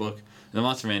Player's Handbook, and the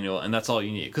Monster Manual, and that's all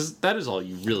you need. Because that is all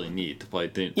you really need to play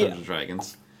Dungeons and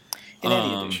Dragons. In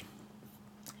any edition.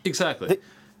 Exactly.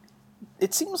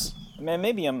 It seems...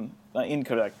 maybe I'm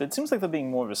incorrect, but it seems like they're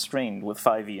being more restrained with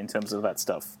 5e in terms of that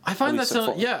stuff. I find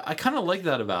that I kind of like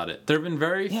that about it. There have been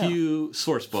very few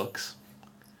source books.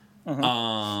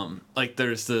 Mm-hmm. Like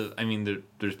there's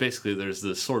there's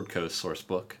the Sword Coast source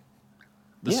book,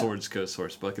 the Swords Coast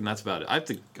source book, and that's about it. I'm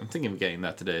thinking of getting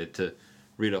that today to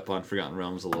read up on Forgotten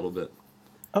Realms a little bit.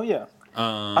 Oh yeah.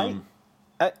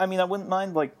 I mean, I wouldn't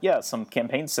mind some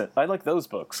campaign set. I like those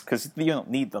books because you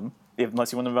don't need them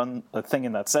unless you want to run a thing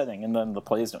in that setting, and then the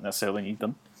players don't necessarily need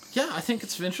them. Yeah, I think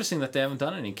it's interesting that they haven't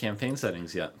done any campaign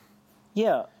settings yet.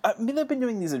 Yeah, I mean they've been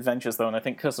doing these adventures though, and I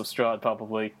think Curse of Strahd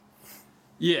probably.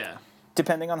 Yeah.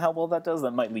 Depending on how well that does,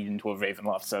 that might lead into a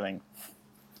Ravenloft setting.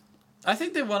 I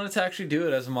think they wanted to actually do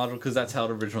it as a module because that's how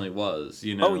it originally was.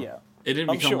 You know. Oh, yeah. It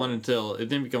didn't I'm become sure. one until it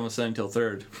didn't become a setting until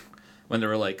third, when there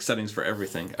were like settings for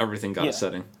everything. Everything got Yeah. a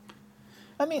setting.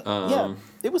 I mean, yeah,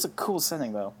 it was a cool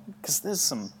setting though, because there's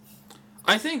some.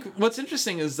 I think what's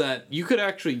interesting is that you could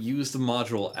actually use the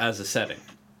module as a setting.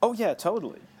 Oh yeah,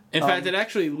 totally. In fact, it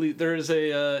actually there's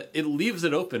a it leaves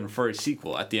it open for a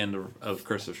sequel at the end of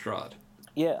Curse of Strahd,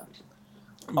 Yeah.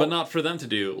 but not for them to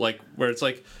do like where it's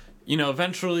like, you know,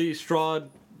 eventually Strahd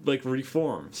like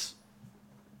reforms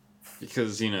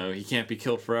because you know he can't be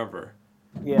killed forever.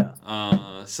 Yeah.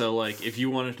 So like if you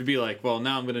wanted to be like, well,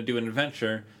 now I'm gonna do an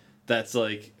adventure that's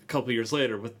like a couple years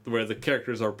later where the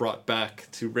characters are brought back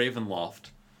to Ravenloft,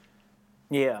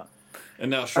 Yeah. and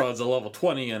now Strahd's a level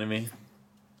 20 enemy.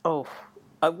 Oh,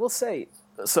 I will say,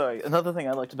 sorry, another thing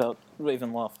I liked about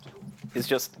Ravenloft is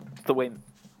just the way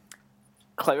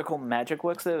clerical magic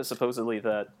works there is supposedly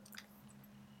that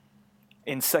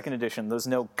in second edition there's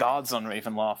no gods on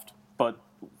Ravenloft, but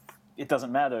it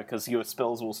doesn't matter because your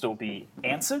spells will still be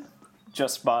answered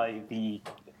just by the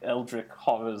eldritch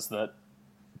horrors that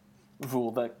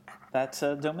rule that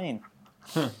domain.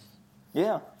 Huh.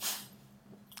 Yeah.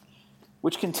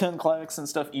 Which can turn clerics and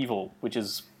stuff evil, which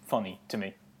is funny to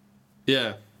me.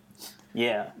 Yeah.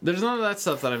 Yeah. There's none of that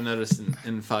stuff that I've noticed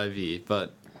in 5e,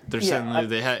 but there's Yeah,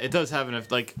 certainly it does have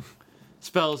enough like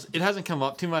spells. It hasn't come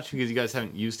up too much because you guys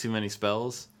haven't used too many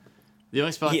spells. The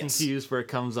only spell I think Yes. you use where it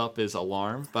comes up is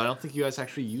Alarm, but I don't think you guys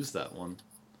actually used that one.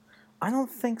 I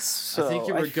don't think so. I think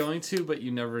you were going to, but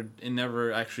it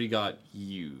never actually got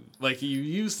used. Like you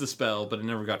used the spell, but it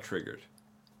never got triggered.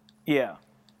 Yeah.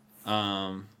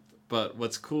 But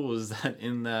what's cool is that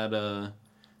in that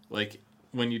like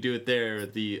when you do it there,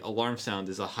 the alarm sound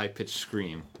is a high-pitched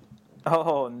scream.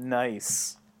 Oh,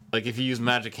 nice. Like if you use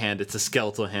Magic Hand, it's a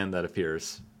skeletal hand that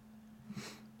appears.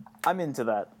 I'm into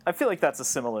that. I feel like that's a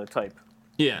similar type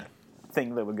Yeah.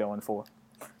 thing they were going for.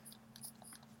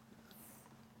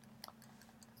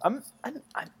 I'm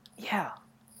yeah.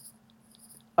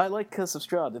 I like Curse of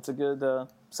Strahd. It's a good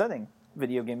setting,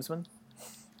 video gamesman.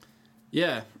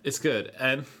 Yeah, it's good.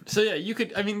 And so yeah, you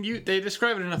could they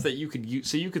describe it enough that you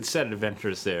could set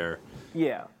adventures there.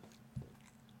 Yeah.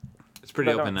 It's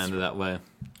pretty But aren't open-ended that way.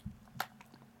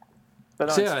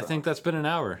 But So yeah, I aren't think that's been an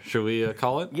hour. Should we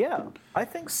call it? Yeah, I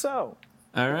think so.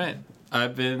 All right.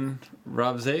 I've been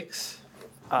Rob Zakes.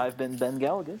 I've been Ben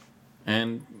Gallagher.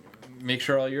 And make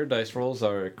sure all your dice rolls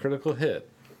are a critical hit.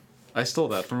 I stole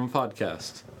that from a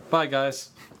podcast. Bye,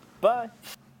 guys. Bye.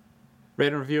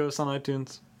 Rate and review us on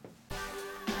iTunes.